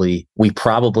offensively. We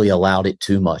probably allowed it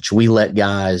too much. We let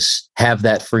guys have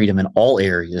that freedom in all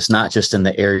areas, not just in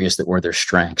the areas that were their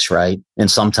strengths, right? And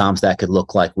sometimes that could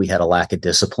look like we had a lack of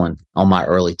discipline on my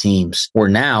early teams, where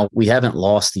now we haven't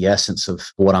lost the essence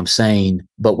of what I'm saying,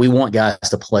 but we want guys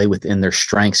to play within their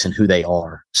strengths and who they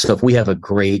are. So if we have a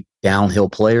great downhill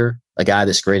player, a guy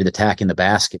that's great at attacking the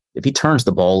basket, if he turns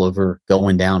the ball over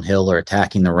going downhill or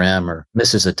attacking the rim or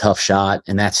misses a tough shot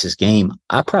and that's his game,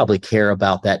 I probably care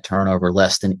about that turnover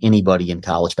less than anybody in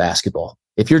college basketball.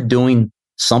 If you're doing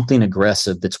something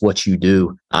aggressive that's what you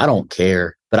do, I don't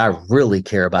care, but I really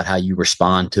care about how you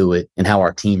respond to it and how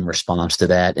our team responds to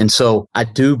that. And so I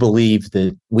do believe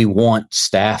that we want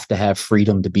staff to have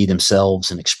freedom to be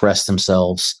themselves and express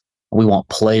themselves. We want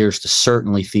players to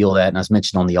certainly feel that. And as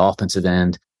mentioned on the offensive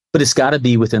end, but it's got to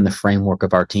be within the framework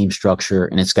of our team structure,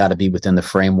 and it's got to be within the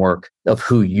framework of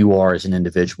who you are as an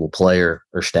individual player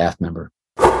or staff member.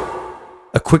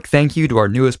 A quick thank you to our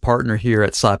newest partner here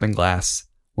at Slapping Glass,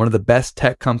 one of the best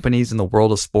tech companies in the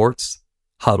world of sports,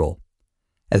 Huddle.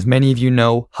 As many of you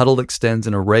know, Huddle extends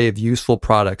an array of useful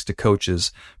products to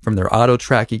coaches, from their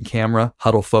auto-tracking camera,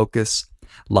 Huddle Focus,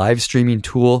 live streaming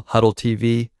tool, Huddle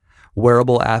TV,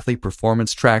 wearable athlete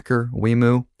performance tracker,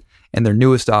 Wemu, and their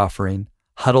newest offering,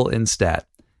 Huddle Instat,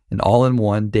 an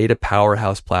all-in-one data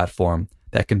powerhouse platform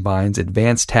that combines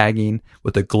advanced tagging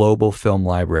with a global film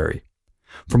library.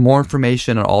 For more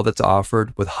information on all that's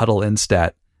offered with Huddle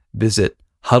Instat, visit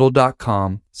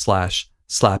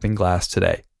huddle.com/slappingglass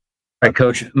today. All right,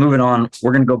 Coach, moving on,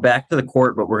 we're going to go back to the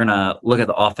court, but we're going to look at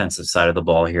the offensive side of the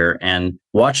ball here. And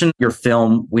watching your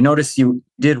film, we noticed you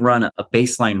did run a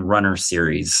baseline runner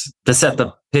series to set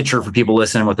the picture for people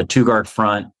listening, with a 2-guard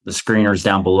front, the screeners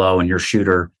down below, and your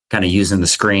shooter kind of using the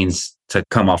screens to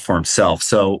come off for himself.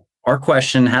 So our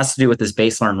question has to do with this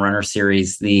baseline runner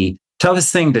series. The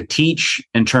toughest thing to teach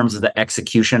in terms of the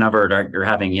execution of it, or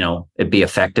having, it be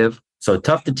effective. So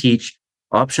tough to teach.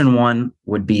 Option 1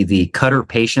 would be the cutter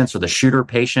patience or the shooter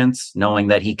patience, knowing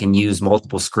that he can use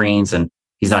multiple screens and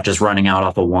he's not just running out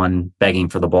off of one, begging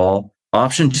for the ball.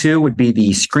 Option 2 would be the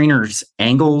screener's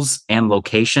angles and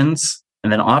locations.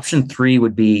 And then option 3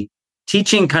 would be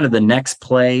teaching kind of the next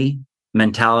play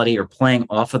mentality, or playing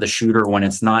off of the shooter when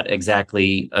it's not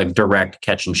exactly a direct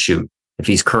catch and shoot. If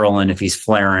he's curling, if he's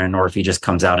flaring, or if he just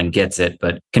comes out and gets it,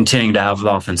 but continuing to have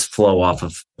the offense flow off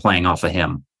of playing off of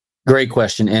him. Great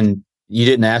question. And you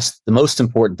didn't ask. The most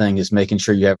important thing is making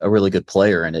sure you have a really good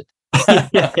player in it.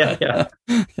 Yeah.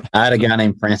 I had a guy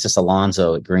named Francis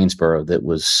Alonso at Greensboro that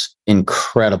was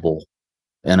incredible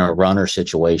in a runner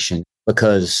situation,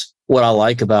 because what I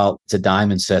like about the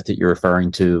diamond set that you're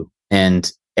referring to, and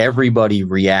everybody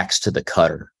reacts to the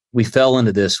cutter. We fell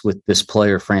into this with this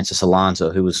player, Francis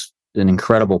Alonso, who was an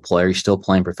incredible player. He's still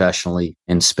playing professionally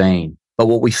in Spain. But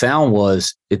what we found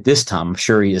was, at this time, I'm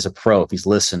sure he is a pro, if he's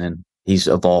listening, he's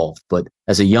evolved. But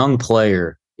as a young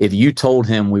player, if you told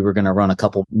him we were going to run a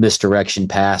couple misdirection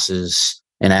passes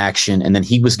in action, and then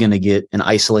he was going to get an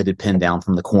isolated pin down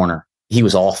from the corner, he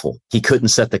was awful. He couldn't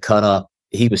set the cut up.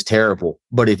 He was terrible.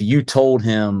 But if you told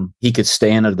him he could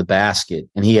stand under the basket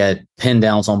and he had pin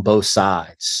downs on both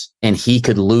sides and he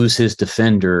could lose his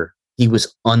defender, he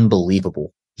was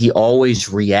unbelievable. He always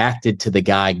reacted to the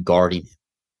guy guarding him.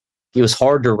 It was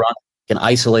hard to run an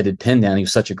isolated pin down. He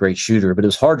was such a great shooter, but it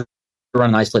was hard to run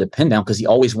an isolated pin down because he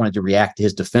always wanted to react to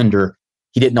his defender.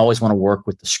 He didn't always want to work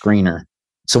with the screener.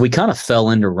 So we kind of fell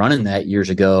into running that years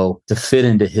ago to fit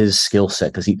into his skill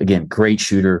set, because he, again, great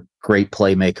shooter, great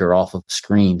playmaker off of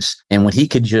screens. And when he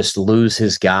could just lose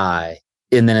his guy,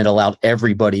 and then it allowed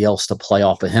everybody else to play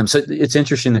off of him. So it's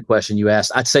interesting, the question you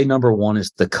asked. I'd say number one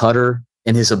is the cutter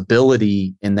and his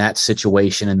ability in that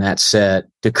situation, in that set,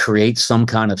 to create some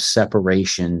kind of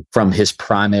separation from his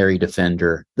primary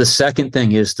defender. The second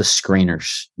thing is the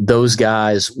screeners. Those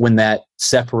guys, when that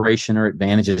separation or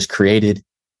advantage is created,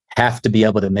 have to be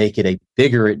able to make it a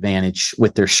bigger advantage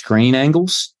with their screen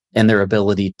angles and their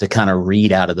ability to kind of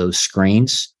read out of those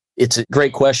screens. It's a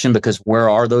great question, because where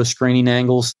are those screening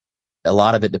angles? A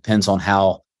lot of it depends on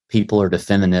how people are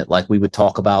defending it. Like, we would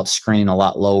talk about screening a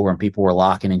lot lower when people were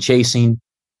locking and chasing.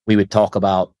 We would talk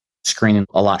about screening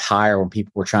a lot higher when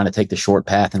people were trying to take the short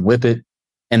path and whip it.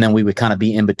 And then we would kind of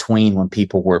be in between when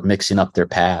people were mixing up their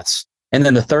paths. And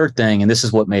then the third thing, and this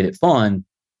is what made it fun,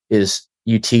 is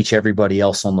you teach everybody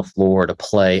else on the floor to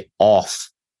play off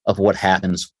of what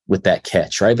happens with that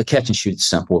catch, right? The catch and shoot is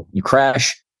simple. You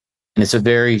crash, and it's a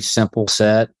very simple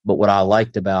set. But what I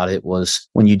liked about it was,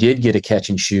 when you did get a catch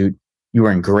and shoot, you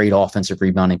were in great offensive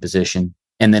rebounding position.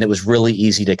 And then it was really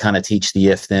easy to kind of teach the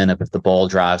if-then of, if the ball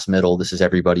drives middle, this is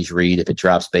everybody's read. If it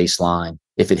drives baseline,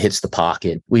 if it hits the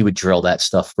pocket. We would drill that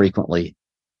stuff frequently,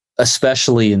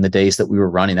 especially in the days that we were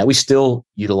running that. We still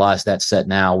utilize that set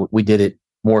now. We did it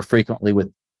more frequently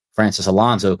with Francis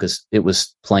Alonso because it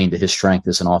was playing to his strength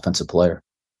as an offensive player.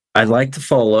 I'd like to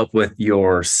follow up with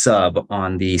your sub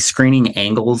on the screening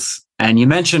angles. And you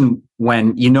mentioned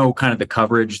when you know kind of the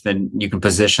coverage, then you can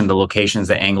position the locations,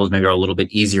 the angles maybe are a little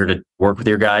bit easier to work with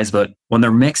your guys. But when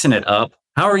they're mixing it up,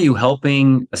 how are you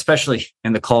helping, especially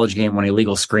in the college game when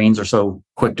illegal screens are so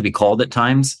quick to be called at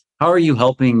times? How are you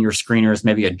helping your screeners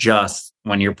maybe adjust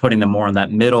when you're putting them more in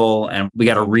that middle and we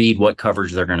got to read what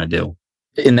coverage they're going to do?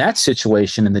 In that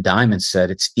situation, in the diamond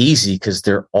set, it's easy because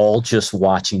they're all just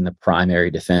watching the primary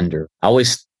defender. I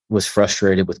always was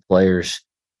frustrated with players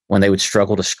when they would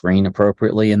struggle to screen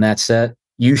appropriately in that set.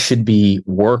 You should be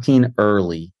working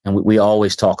early. And we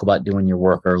always talk about doing your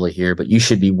work early here, but you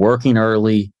should be working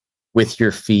early with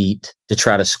your feet to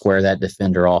try to square that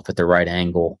defender off at the right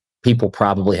angle. People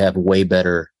probably have way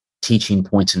better teaching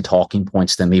points and talking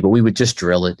points than me, but we would just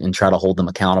drill it and try to hold them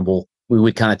accountable. We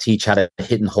would kind of teach how to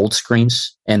hit and hold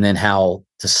screens and then how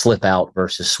to slip out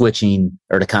versus switching,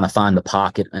 or to kind of find the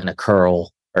pocket in a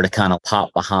curl, or to kind of pop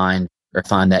behind, or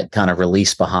find that kind of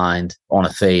release behind on a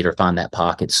fade, or find that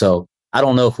pocket. So I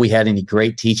don't know if we had any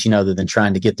great teaching other than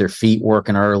trying to get their feet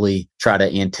working early, try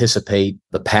to anticipate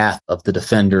the path of the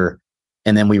defender.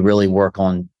 And then we really work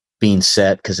on being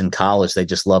set, because in college, they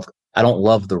just love, I don't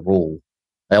love the rule.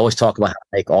 They always talk about how to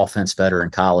make offense better in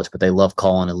college, but they love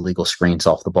calling illegal screens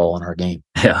off the ball in our game.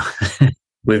 Yeah,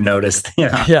 we've noticed.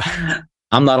 Yeah.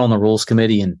 I'm not on the rules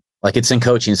committee, and like it's in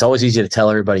coaching, it's always easy to tell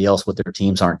everybody else what their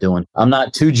teams aren't doing. I'm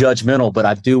not too judgmental, but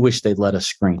I do wish they'd let us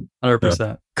screen. 100%.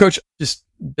 Yeah. Coach, just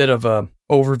a bit of a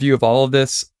overview of all of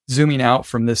this, zooming out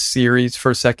from this series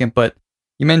for a second, but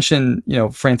you mentioned,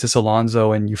 Francis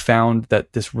Alonso, and you found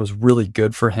that this was really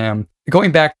good for him.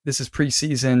 Going back, this is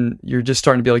preseason, you're just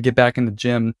starting to be able to get back in the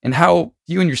gym. And how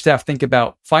you and your staff think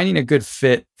about finding a good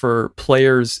fit for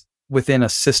players within a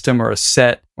system or a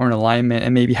set or an alignment,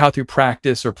 and maybe how through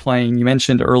practice or playing. You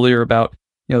mentioned earlier about,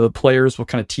 the players will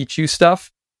kind of teach you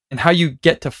stuff, and how you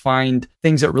get to find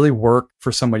things that really work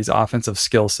for somebody's offensive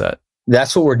skill set.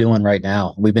 That's what we're doing right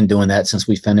now. We've been doing that since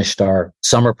we finished our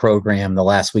summer program the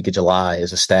last week of July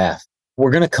as a staff.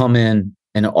 We're going to come in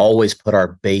and always put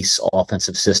our base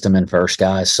offensive system in first,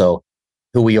 guys. So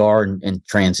who we are in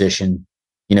transition,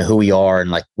 who we are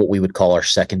and like what we would call our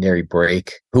secondary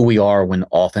break, who we are when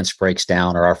offense breaks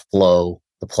down, or our flow,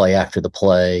 the play after the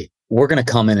play. We're going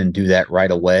to come in and do that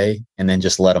right away and then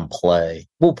just let them play.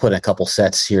 We'll put a couple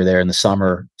sets here, there in the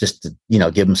summer just to,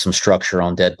 give them some structure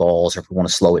on dead balls, or if we want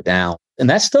to slow it down. And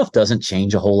that stuff doesn't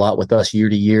change a whole lot with us year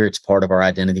to year. It's part of our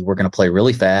identity. We're going to play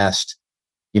really fast.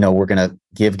 We're going to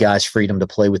give guys freedom to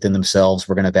play within themselves.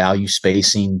 We're going to value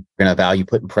spacing. We're going to value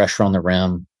putting pressure on the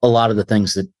rim. A lot of the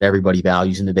things that everybody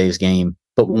values in today's game.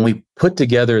 But when we put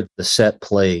together the set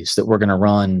plays that we're going to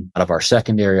run out of our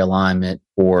secondary alignment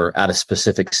or out of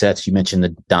specific sets, you mentioned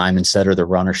the diamond set or the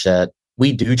runner set,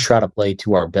 we do try to play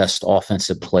to our best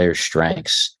offensive players'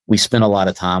 strengths. We spend a lot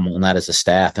of time on that as a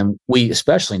staff. And we,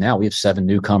 especially now, we have 7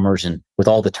 newcomers, and with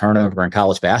all the turnover in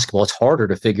college basketball, it's harder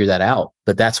to figure that out.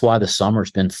 But that's why the summer's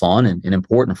been fun and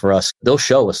important for us. They'll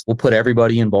show us. We'll put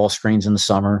everybody in ball screens in the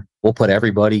summer. We'll put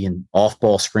everybody in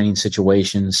off-ball screening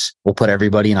situations. We'll put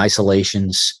everybody in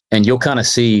isolations. And you'll kind of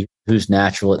see who's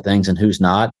natural at things and who's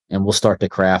not. And we'll start to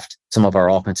craft some of our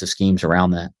offensive schemes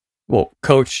around that. Well,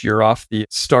 Coach, you're off the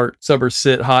start, sub, or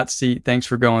sit hot seat. Thanks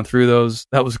for going through those.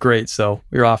 That was great. So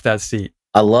you're off that seat.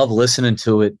 I love listening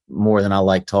to it more than I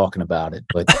like talking about it.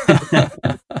 But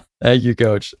Thank you,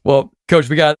 Coach. Well, Coach,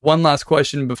 we got one last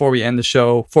question before we end the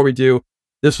show. Before we do,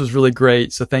 this was really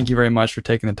great. So thank you very much for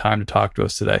taking the time to talk to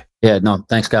us today. Yeah, no,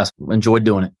 thanks, guys. Enjoyed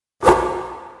doing it.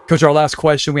 Coach, our last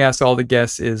question we asked all the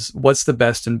guests is, what's the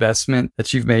best investment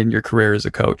that you've made in your career as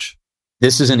a coach?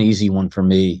 This is an easy one for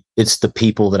me. It's the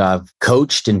people that I've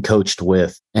coached and coached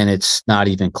with, and it's not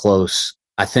even close.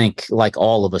 I think, like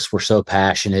all of us, we're so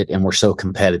passionate and we're so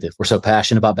competitive. We're so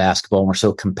passionate about basketball and we're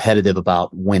so competitive about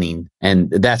winning.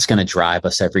 And that's going to drive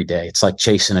us every day. It's like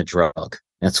chasing a drug.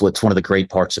 That's what's one of the great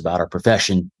parts about our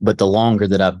profession. But the longer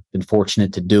that I've been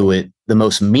fortunate to do it, the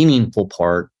most meaningful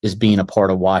part is being a part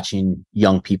of watching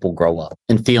young people grow up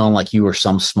and feeling like you are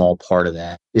some small part of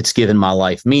that. It's given my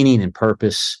life meaning and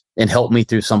purpose and helped me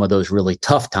through some of those really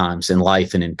tough times in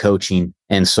life and in coaching.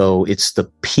 And so it's the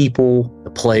people, the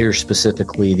players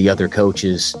specifically, the other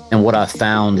coaches. And what I've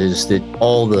found is that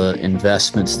all the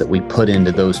investments that we put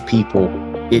into those people,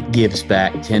 it gives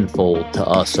back tenfold to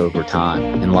us over time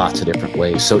in lots of different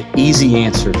ways. So easy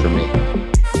answer for me.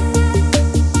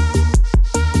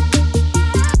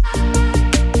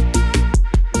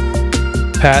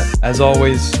 Pat, as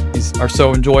always, these are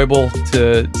so enjoyable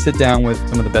to sit down with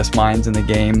some of the best minds in the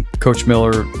game. Coach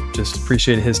Miller, just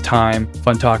appreciated his time.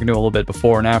 Fun talking to him a little bit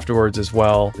before and afterwards as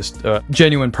well. Just a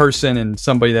genuine person and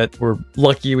somebody that we're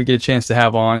lucky we get a chance to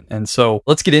have on. And so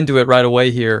let's get into it right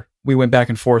away here. We went back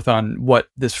and forth on what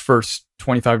this first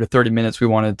 25 to 30 minutes we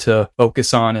wanted to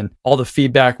focus on, and all the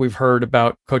feedback we've heard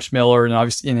about Coach Miller, and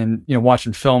obviously and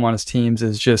watching film on his teams,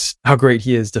 is just how great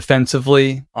he is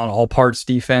defensively on all parts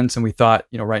defense. And we thought,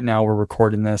 right now we're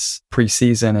recording this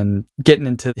preseason and getting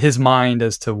into his mind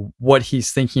as to what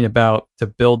he's thinking about to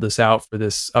build this out for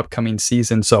this upcoming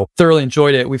season. So thoroughly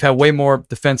enjoyed it. We've had way more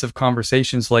defensive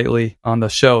conversations lately on the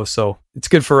show, so it's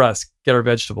good for us. Get our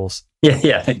vegetables.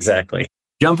 Yeah, exactly.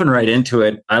 Jumping right into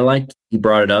it, I liked you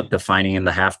brought it up, defining in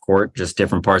the half court, just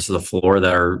different parts of the floor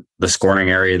that are the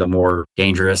scoring area, the more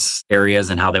dangerous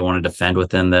areas, and how they want to defend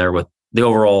within there, with the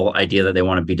overall idea that they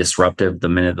want to be disruptive the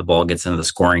minute the ball gets into the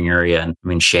scoring area.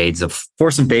 And shades of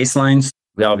force and baselines.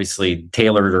 We obviously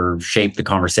tailored or shaped the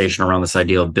conversation around this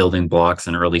idea of building blocks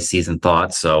and early season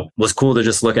thoughts. So it was cool to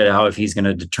just look at how if he's going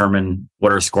to determine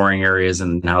what are scoring areas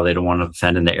and how they don't want to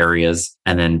defend in the areas,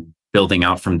 and then building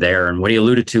out from there. And what he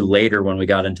alluded to later when we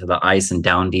got into the ice and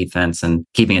down defense and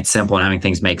keeping it simple and having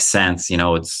things make sense,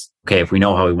 it's okay if we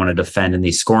know how we want to defend in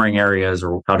these scoring areas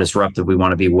or how disruptive we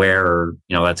want to be where, or,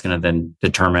 that's going to then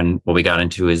determine what we got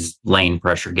into is lane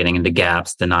pressure, getting into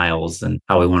gaps, denials, and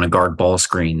how we want to guard ball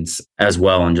screens as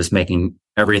well. And just making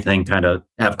everything kind of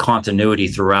have continuity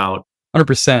throughout.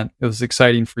 100%. It was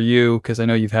exciting for you because I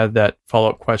know you've had that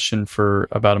follow-up question for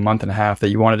about a month and a half that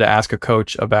you wanted to ask a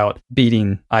coach about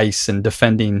beating ice and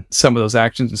defending some of those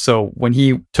actions. And so when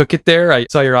he took it there, I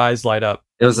saw your eyes light up.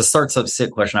 It was a start, sub,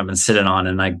 sit question I've been sitting on,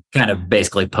 and I kind of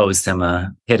basically posed him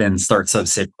a hidden start, sub,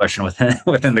 sit question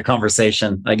within the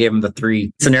conversation. I gave him the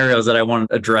 3 scenarios that I wanted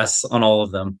to address on all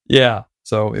of them. Yeah.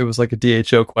 So it was like a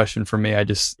DHO question for me. I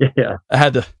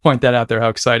had to point that out there, how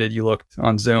excited you looked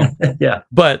on Zoom. Yeah.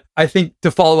 But I think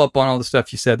to follow up on all the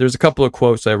stuff you said, there's a couple of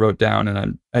quotes I wrote down,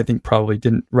 and I think probably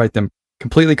didn't write them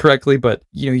completely correctly, but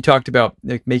you talked about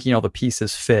making all the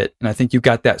pieces fit. And I think you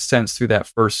got that sense through that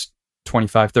first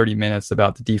 25, 30 minutes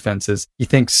about the defenses. He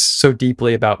thinks so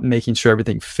deeply about making sure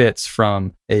everything fits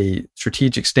from a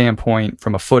strategic standpoint,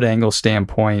 from a foot angle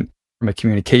standpoint, from a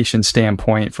communication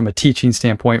standpoint, from a teaching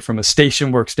standpoint, from a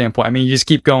station work standpoint. You just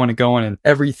keep going and going, and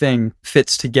everything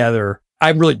fits together. I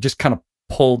really just kind of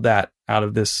pulled that out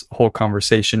of this whole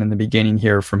conversation in the beginning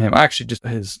here from him. Actually, just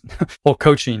his whole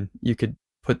coaching, you could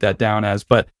put that down as,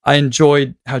 but I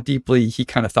enjoyed how deeply he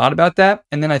kind of thought about that.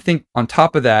 And then I think on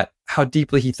top of that, how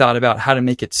deeply he thought about how to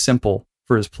make it simple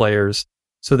for his players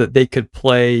so that they could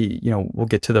play, we'll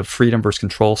get to the freedom versus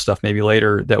control stuff maybe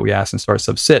later that we asked in start,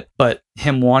 sub, sit, but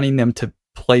him wanting them to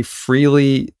play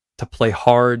freely, to play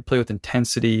hard, play with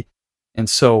intensity. And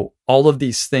so all of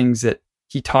these things that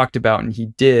he talked about and he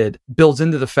did builds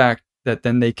into the fact that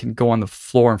then they can go on the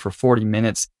floor and for 40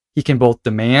 minutes, he can both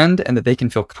demand and that they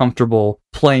can feel comfortable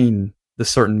playing the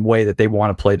certain way that they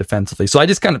want to play defensively. So I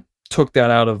just kind of took that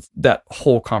out of that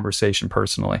whole conversation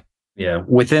personally. Yeah.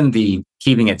 Within the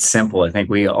keeping it simple, I think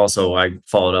I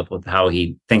followed up with how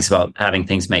he thinks about having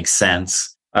things make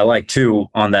sense. I like too,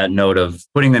 on that note of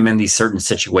putting them in these certain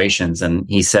situations. And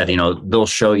he said, they'll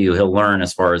show you, he'll learn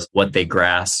as far as what they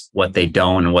grasp, what they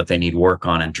don't, and what they need work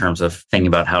on in terms of thinking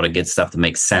about how to get stuff to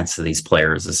make sense to these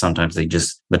players. Is sometimes they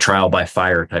just the trial by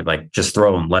fire type, like just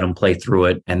throw them, let them play through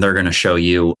it, and they're going to show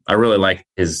you. I really like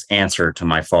his answer to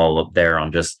my follow up there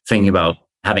on just thinking about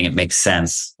having it make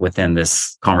sense within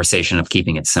this conversation of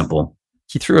keeping it simple.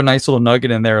 He threw a nice little nugget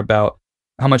in there about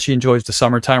how much he enjoys the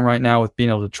summertime right now with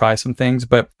being able to try some things.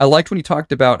 But I liked when he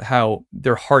talked about how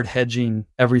they're hard hedging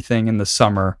everything in the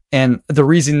summer. And the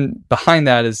reason behind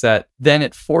that is that then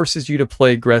it forces you to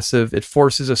play aggressive. It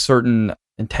forces a certain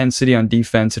intensity on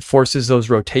defense. It forces those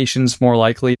rotations more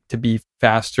likely to be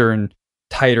faster and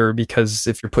tighter, because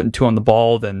if you're putting 2 on the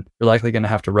ball, then you're likely going to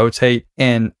have to rotate.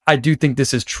 And I do think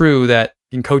this is true that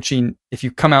in coaching, if you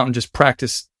come out and just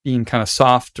practice being kind of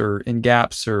soft or in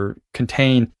gaps or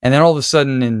contain, and then all of a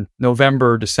sudden in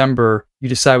November, December, you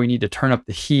decide we need to turn up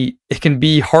the heat, it can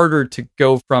be harder to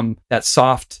go from that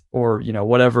soft or,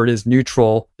 whatever it is,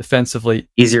 neutral defensively.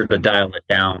 Easier to dial it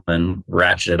down than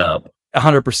ratchet it up.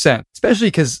 100%, especially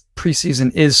because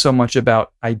preseason is so much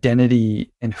about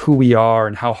identity and who we are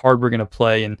and how hard we're going to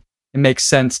play. And it makes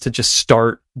sense to just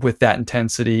start with that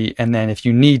intensity. And then if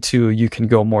you need to, you can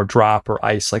go more drop or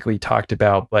ice like we talked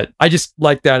about. But I just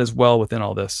like that as well within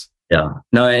all this. Yeah.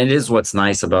 No, it is what's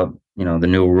nice about, the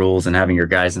new rules and having your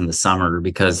guys in the summer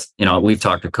because, we've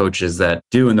talked to coaches that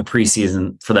do in the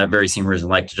preseason for that very same reason,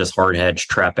 like to just hard hedge,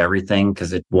 trap everything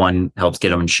because it one helps get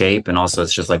them in shape. And also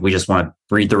it's just like, we just want to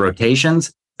read the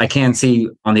rotations. I can see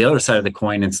on the other side of the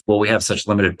coin, it's, well, we have such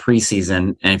limited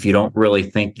preseason. And if you don't really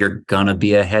think you're going to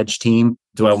be a hedge team,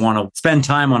 do I want to spend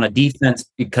time on a defense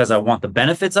because I want the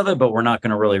benefits of it, but we're not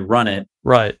going to really run it?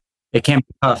 Right. It can be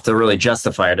tough to really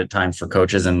justify it at times for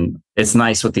coaches. And it's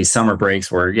nice with these summer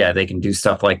breaks where, they can do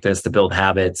stuff like this to build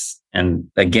habits. And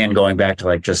again, going back to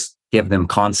like, just give them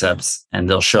concepts and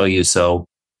they'll show you. So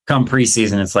come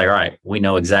preseason, it's like, all right, we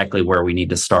know exactly where we need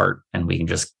to start and we can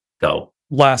just go.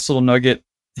 Last little nugget,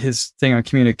 his thing on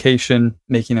communication,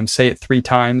 making them say it 3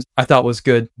 times, I thought was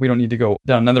good. We don't need to go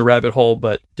down another rabbit hole,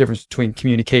 but difference between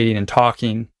communicating and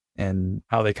talking and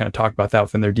how they kind of talk about that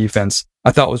within their defense,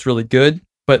 I thought was really good.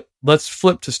 But let's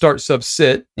flip to start, sub,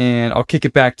 sit, and I'll kick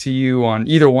it back to you on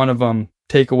either one of them,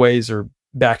 takeaways or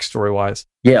backstory wise.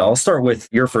 Yeah, I'll start with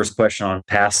your first question on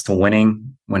path to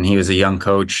winning when he was a young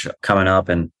coach coming up.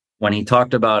 And when he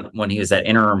talked about when he was that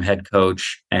interim head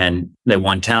coach and they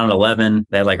won 10-11,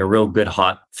 they had like a real good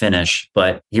hot finish.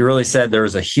 But he really said there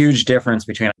was a huge difference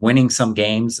between winning some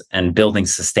games and building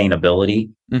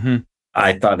sustainability. Mm-hmm.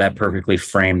 I thought that perfectly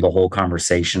framed the whole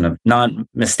conversation of not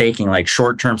mistaking like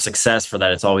short-term success for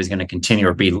that it's always going to continue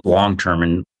or be long-term,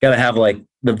 and got to have like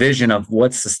the vision of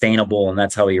what's sustainable. And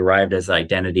that's how he arrived as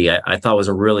identity. I thought was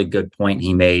a really good point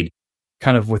he made.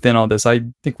 Kind of within all this, I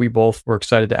think we both were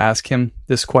excited to ask him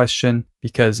this question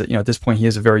because, at this point he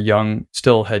is a very young,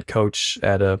 still head coach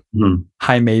at a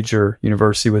high major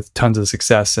university with tons of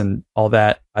success and all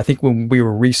that. I think when we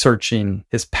were researching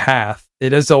his path,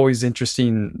 it is always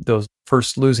interesting, those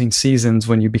first losing seasons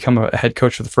when you become a head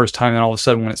coach for the first time, and all of a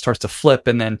sudden when it starts to flip.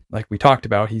 And then, like we talked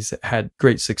about, he's had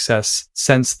great success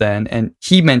since then. And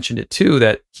he mentioned it too,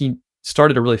 that he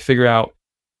started to really figure out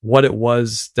what it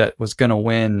was that was going to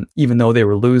win, even though they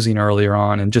were losing earlier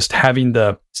on, and just having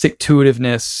the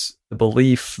stick-to-itiveness, the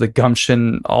belief, the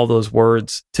gumption, all those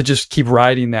words to just keep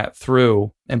riding that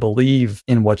through and believe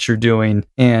in what you're doing.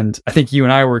 And I think you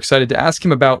and I were excited to ask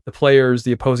him about the players,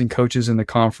 the opposing coaches in the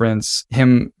conference,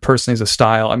 him personally as a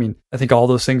style. I mean, I think all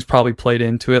those things probably played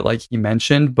into it, like you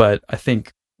mentioned, but I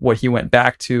think what he went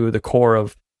back to, the core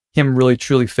of him really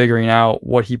truly figuring out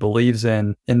what he believes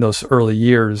in those early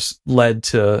years, led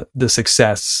to the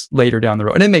success later down the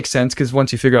road. And it makes sense because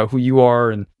once you figure out who you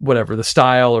are and whatever the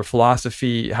style or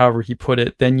philosophy, however he put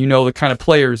it, then you know the kind of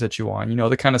players that you want,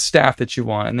 the kind of staff that you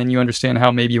want, and then you understand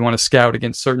how maybe you want to scout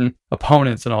against certain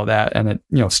opponents and all that, and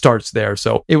it starts there.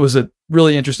 So it was a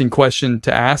really interesting question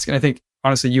to ask, and I think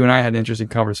honestly you and I had an interesting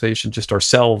conversation just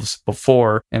ourselves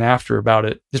before and after about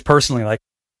it, just personally, like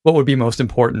what would be most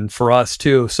important for us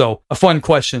too. So a fun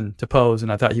question to pose,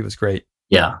 and I thought he was great.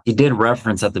 Yeah, he did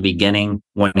reference at the beginning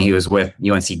when he was with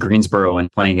UNC Greensboro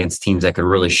and playing against teams that could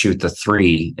really shoot the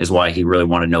three is why he really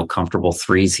wanted no comfortable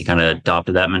threes. He kind of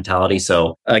adopted that mentality.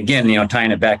 So again, tying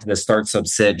it back to the start sub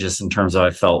sit, just in terms of I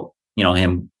felt,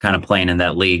 him kind of playing in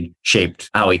that league shaped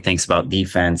how he thinks about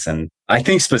defense. And I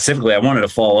think specifically, I wanted to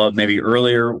follow up maybe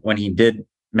earlier when he did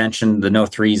mention the no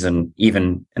threes and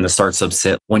even in the start sub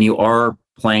sit, when you are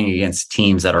playing against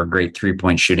teams that are great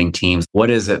 3-point shooting teams, what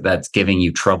is it that's giving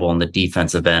you trouble in the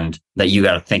defensive end that you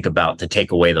got to think about to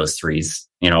take away those threes?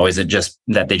 Is it just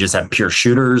that they just have pure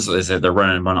shooters? Is it they're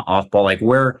running on off ball? Like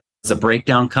where is the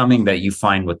breakdown coming that you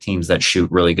find with teams that shoot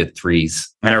really good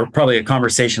threes? And probably a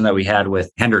conversation that we had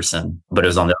with Henderson, but it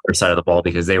was on the other side of the ball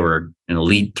because they were an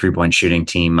elite 3-point shooting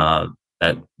team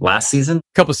that last season. A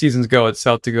couple seasons ago at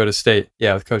South Dakota State.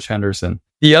 Yeah, with Coach Henderson.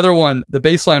 The other one, the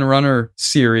Baseline Runner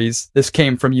series, this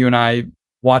came from you and I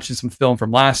watching some film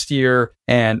from last year.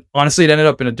 And honestly, it ended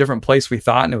up in a different place we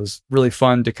thought. And it was really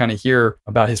fun to kind of hear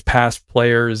about his past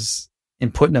players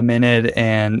and putting them in it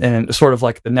and sort of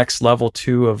like the next level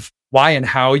too of why and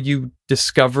how you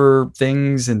discover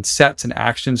things and sets and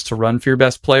actions to run for your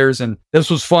best players. And this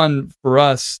was fun for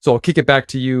us. So I'll kick it back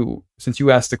to you since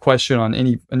you asked the question on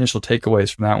any initial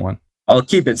takeaways from that one. I'll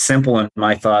keep it simple. And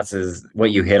my thoughts is what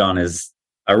you hit on is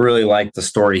I really liked the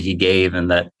story he gave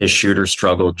and that his shooter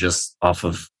struggled just off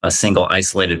of a single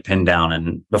isolated pin down.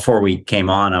 And before we came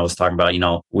on, I was talking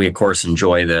about, we of course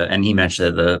enjoy and he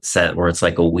mentioned the set where it's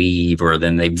like a weave or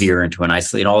then they veer into an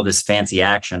isolate, all this fancy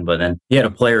action. But then he had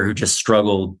a player who just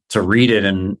struggled to read it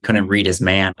and couldn't read his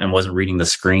man and wasn't reading the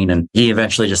screen. And he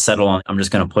eventually just settled on, I'm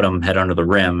just going to put him head under the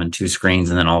rim and 2 screens.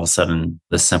 And then all of a sudden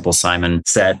the simple Simon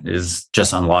set is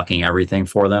just unlocking everything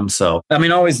for them. So,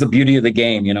 always the beauty of the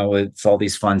game, it's all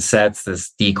these fun sets,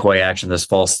 this decoy action, this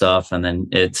false stuff, and then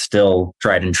it's still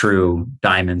tried and and true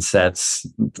diamond sets,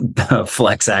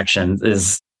 flex action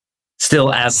is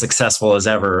still as successful as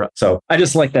ever. So I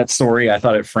just like that story. I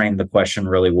thought it framed the question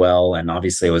really well. And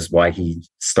obviously it was why he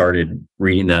started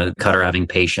reading the cutter, having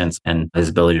patience and his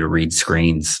ability to read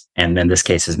screens. And in this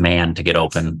case, his man to get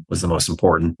open was the most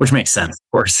important, which makes sense,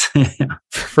 of course.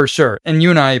 For sure. And you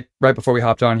and I, right before we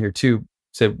hopped on here too,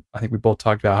 said, I think we both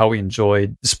talked about how we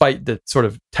enjoyed, despite the sort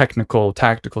of technical,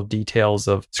 tactical details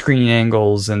of screening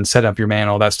angles and set up your man,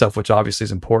 all that stuff, which obviously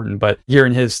is important, but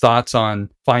hearing his thoughts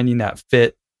on finding that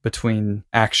fit between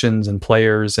actions and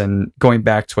players, and going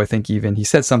back to, I think even he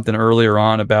said something earlier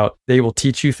on about they will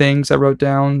teach you things I wrote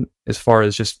down as far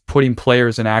as just putting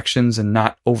players in actions and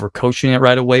not over coaching it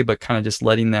right away, but kind of just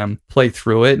letting them play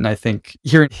through it. And I think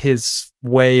hearing his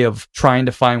way of trying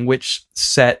to find which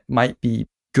set might be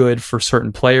good for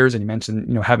certain players. And he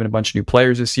mentioned, having a bunch of new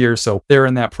players this year. So they're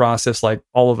in that process like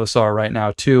all of us are right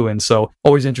now too. And so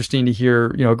always interesting to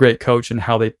hear, a great coach and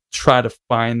how they try to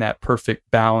find that perfect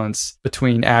balance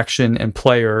between action and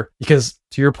player. Because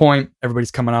to your point,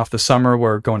 everybody's coming off the summer.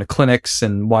 We're going to clinics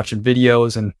and watching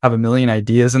videos and have a million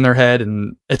ideas in their head,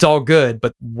 and it's all good.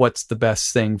 But what's the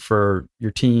best thing for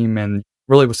your team, and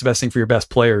really what's the best thing for your best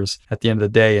players at the end of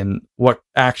the day, and what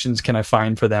actions can I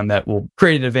find for them that will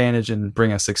create an advantage and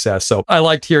bring us success? So I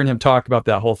liked hearing him talk about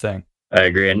that whole thing. I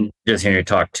agree. And just hearing you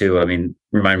talk too,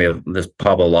 remind me of this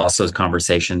Pablo Lasso's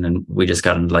conversation, and we just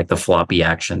got into like the floppy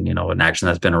action, an action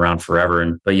that's been around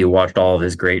forever. But you watched all of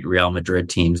his great Real Madrid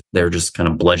teams, they're just kind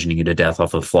of bludgeoning you to death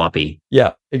off of floppy.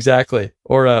 Yeah, exactly.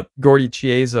 Or Gordy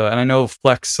Chiesa. And I know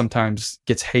Flex sometimes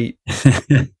gets hate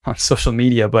on social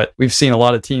media, but we've seen a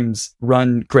lot of teams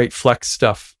run great Flex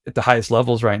stuff at the highest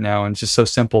levels right now. And it's just so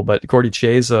simple. But Gordy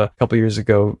Chiesa a couple years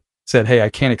ago said, hey, I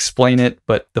can't explain it,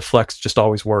 but the Flex just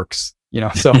always works.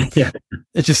 So yeah.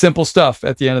 It's just simple stuff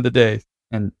at the end of the day.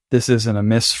 And this isn't a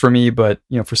miss for me, but,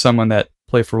 for someone that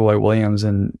played for Roy Williams,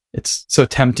 and it's so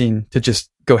tempting to just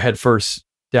go head first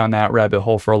down that rabbit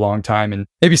hole for a long time. And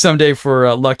maybe someday if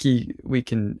we're lucky, we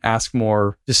can ask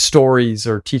more just stories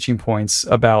or teaching points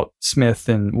about Smith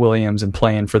and Williams and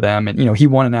playing for them. And, he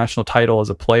won a national title as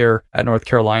a player at North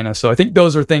Carolina. So I think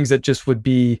those are things that just would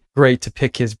be great to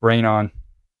pick his brain on.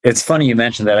 It's funny you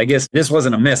mentioned that. I guess this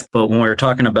wasn't a miss, but when we were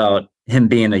talking about him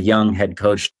being a young head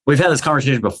coach, we've had this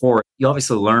conversation before. You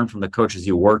obviously learn from the coaches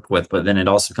you work with, but then it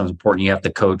also becomes important. You have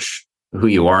to coach who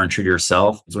you are and true to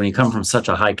yourself. So when you come from such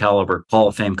a high caliber Hall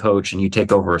of Fame coach and you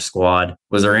take over a squad,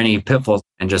 was there any pitfalls?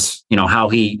 And just, how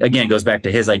he, again, goes back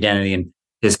to his identity and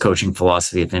his coaching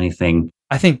philosophy, if anything?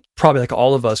 I think probably like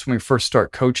all of us, when we first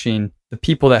start coaching, the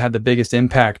people that had the biggest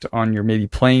impact on your maybe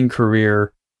playing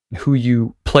career, who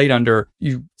you played under,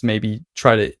 you maybe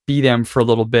try to be them for a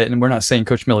little bit. And we're not saying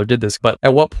Coach Miller did this, but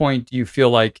at what point do you feel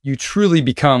like you truly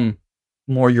become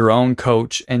more your own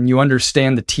coach and you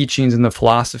understand the teachings and the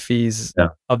philosophies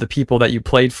of the people that you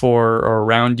played for or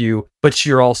around you, but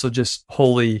you're also just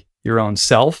wholly your own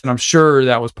self? And I'm sure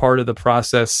that was part of the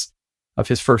process of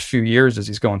his first few years as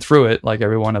he's going through it, like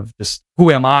everyone, of just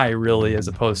who am I really, as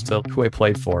opposed to who I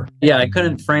played for. Yeah, I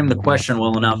couldn't frame the question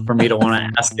well enough for me to want to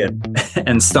ask it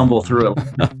and stumble through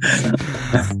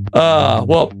it.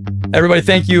 Well, everybody,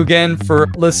 thank you again for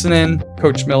listening.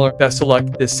 Coach Miller, best of luck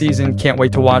this season. Can't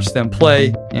wait to watch them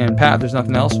play. And Pat, if there's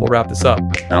nothing else, we'll wrap this up.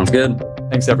 Sounds good.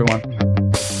 Thanks, everyone.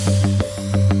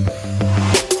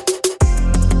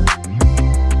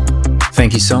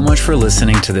 Thank you so much for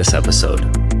listening to this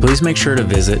episode. Please make sure to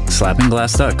visit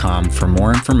slappingglass.com for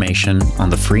more information on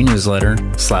the free newsletter,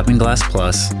 Slapping Glass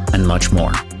Plus, and much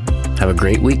more. Have a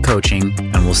great week coaching,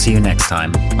 and we'll see you next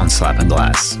time on Slapping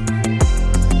Glass.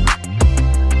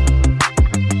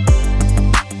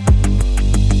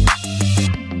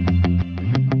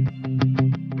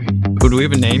 Do we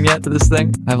have a name yet to this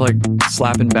thing? I have like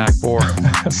slapping backboard.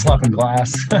 Slapping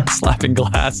glass. Slapping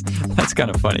glass. That's kind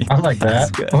of funny. I like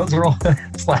that. Let's roll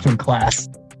slapping glass.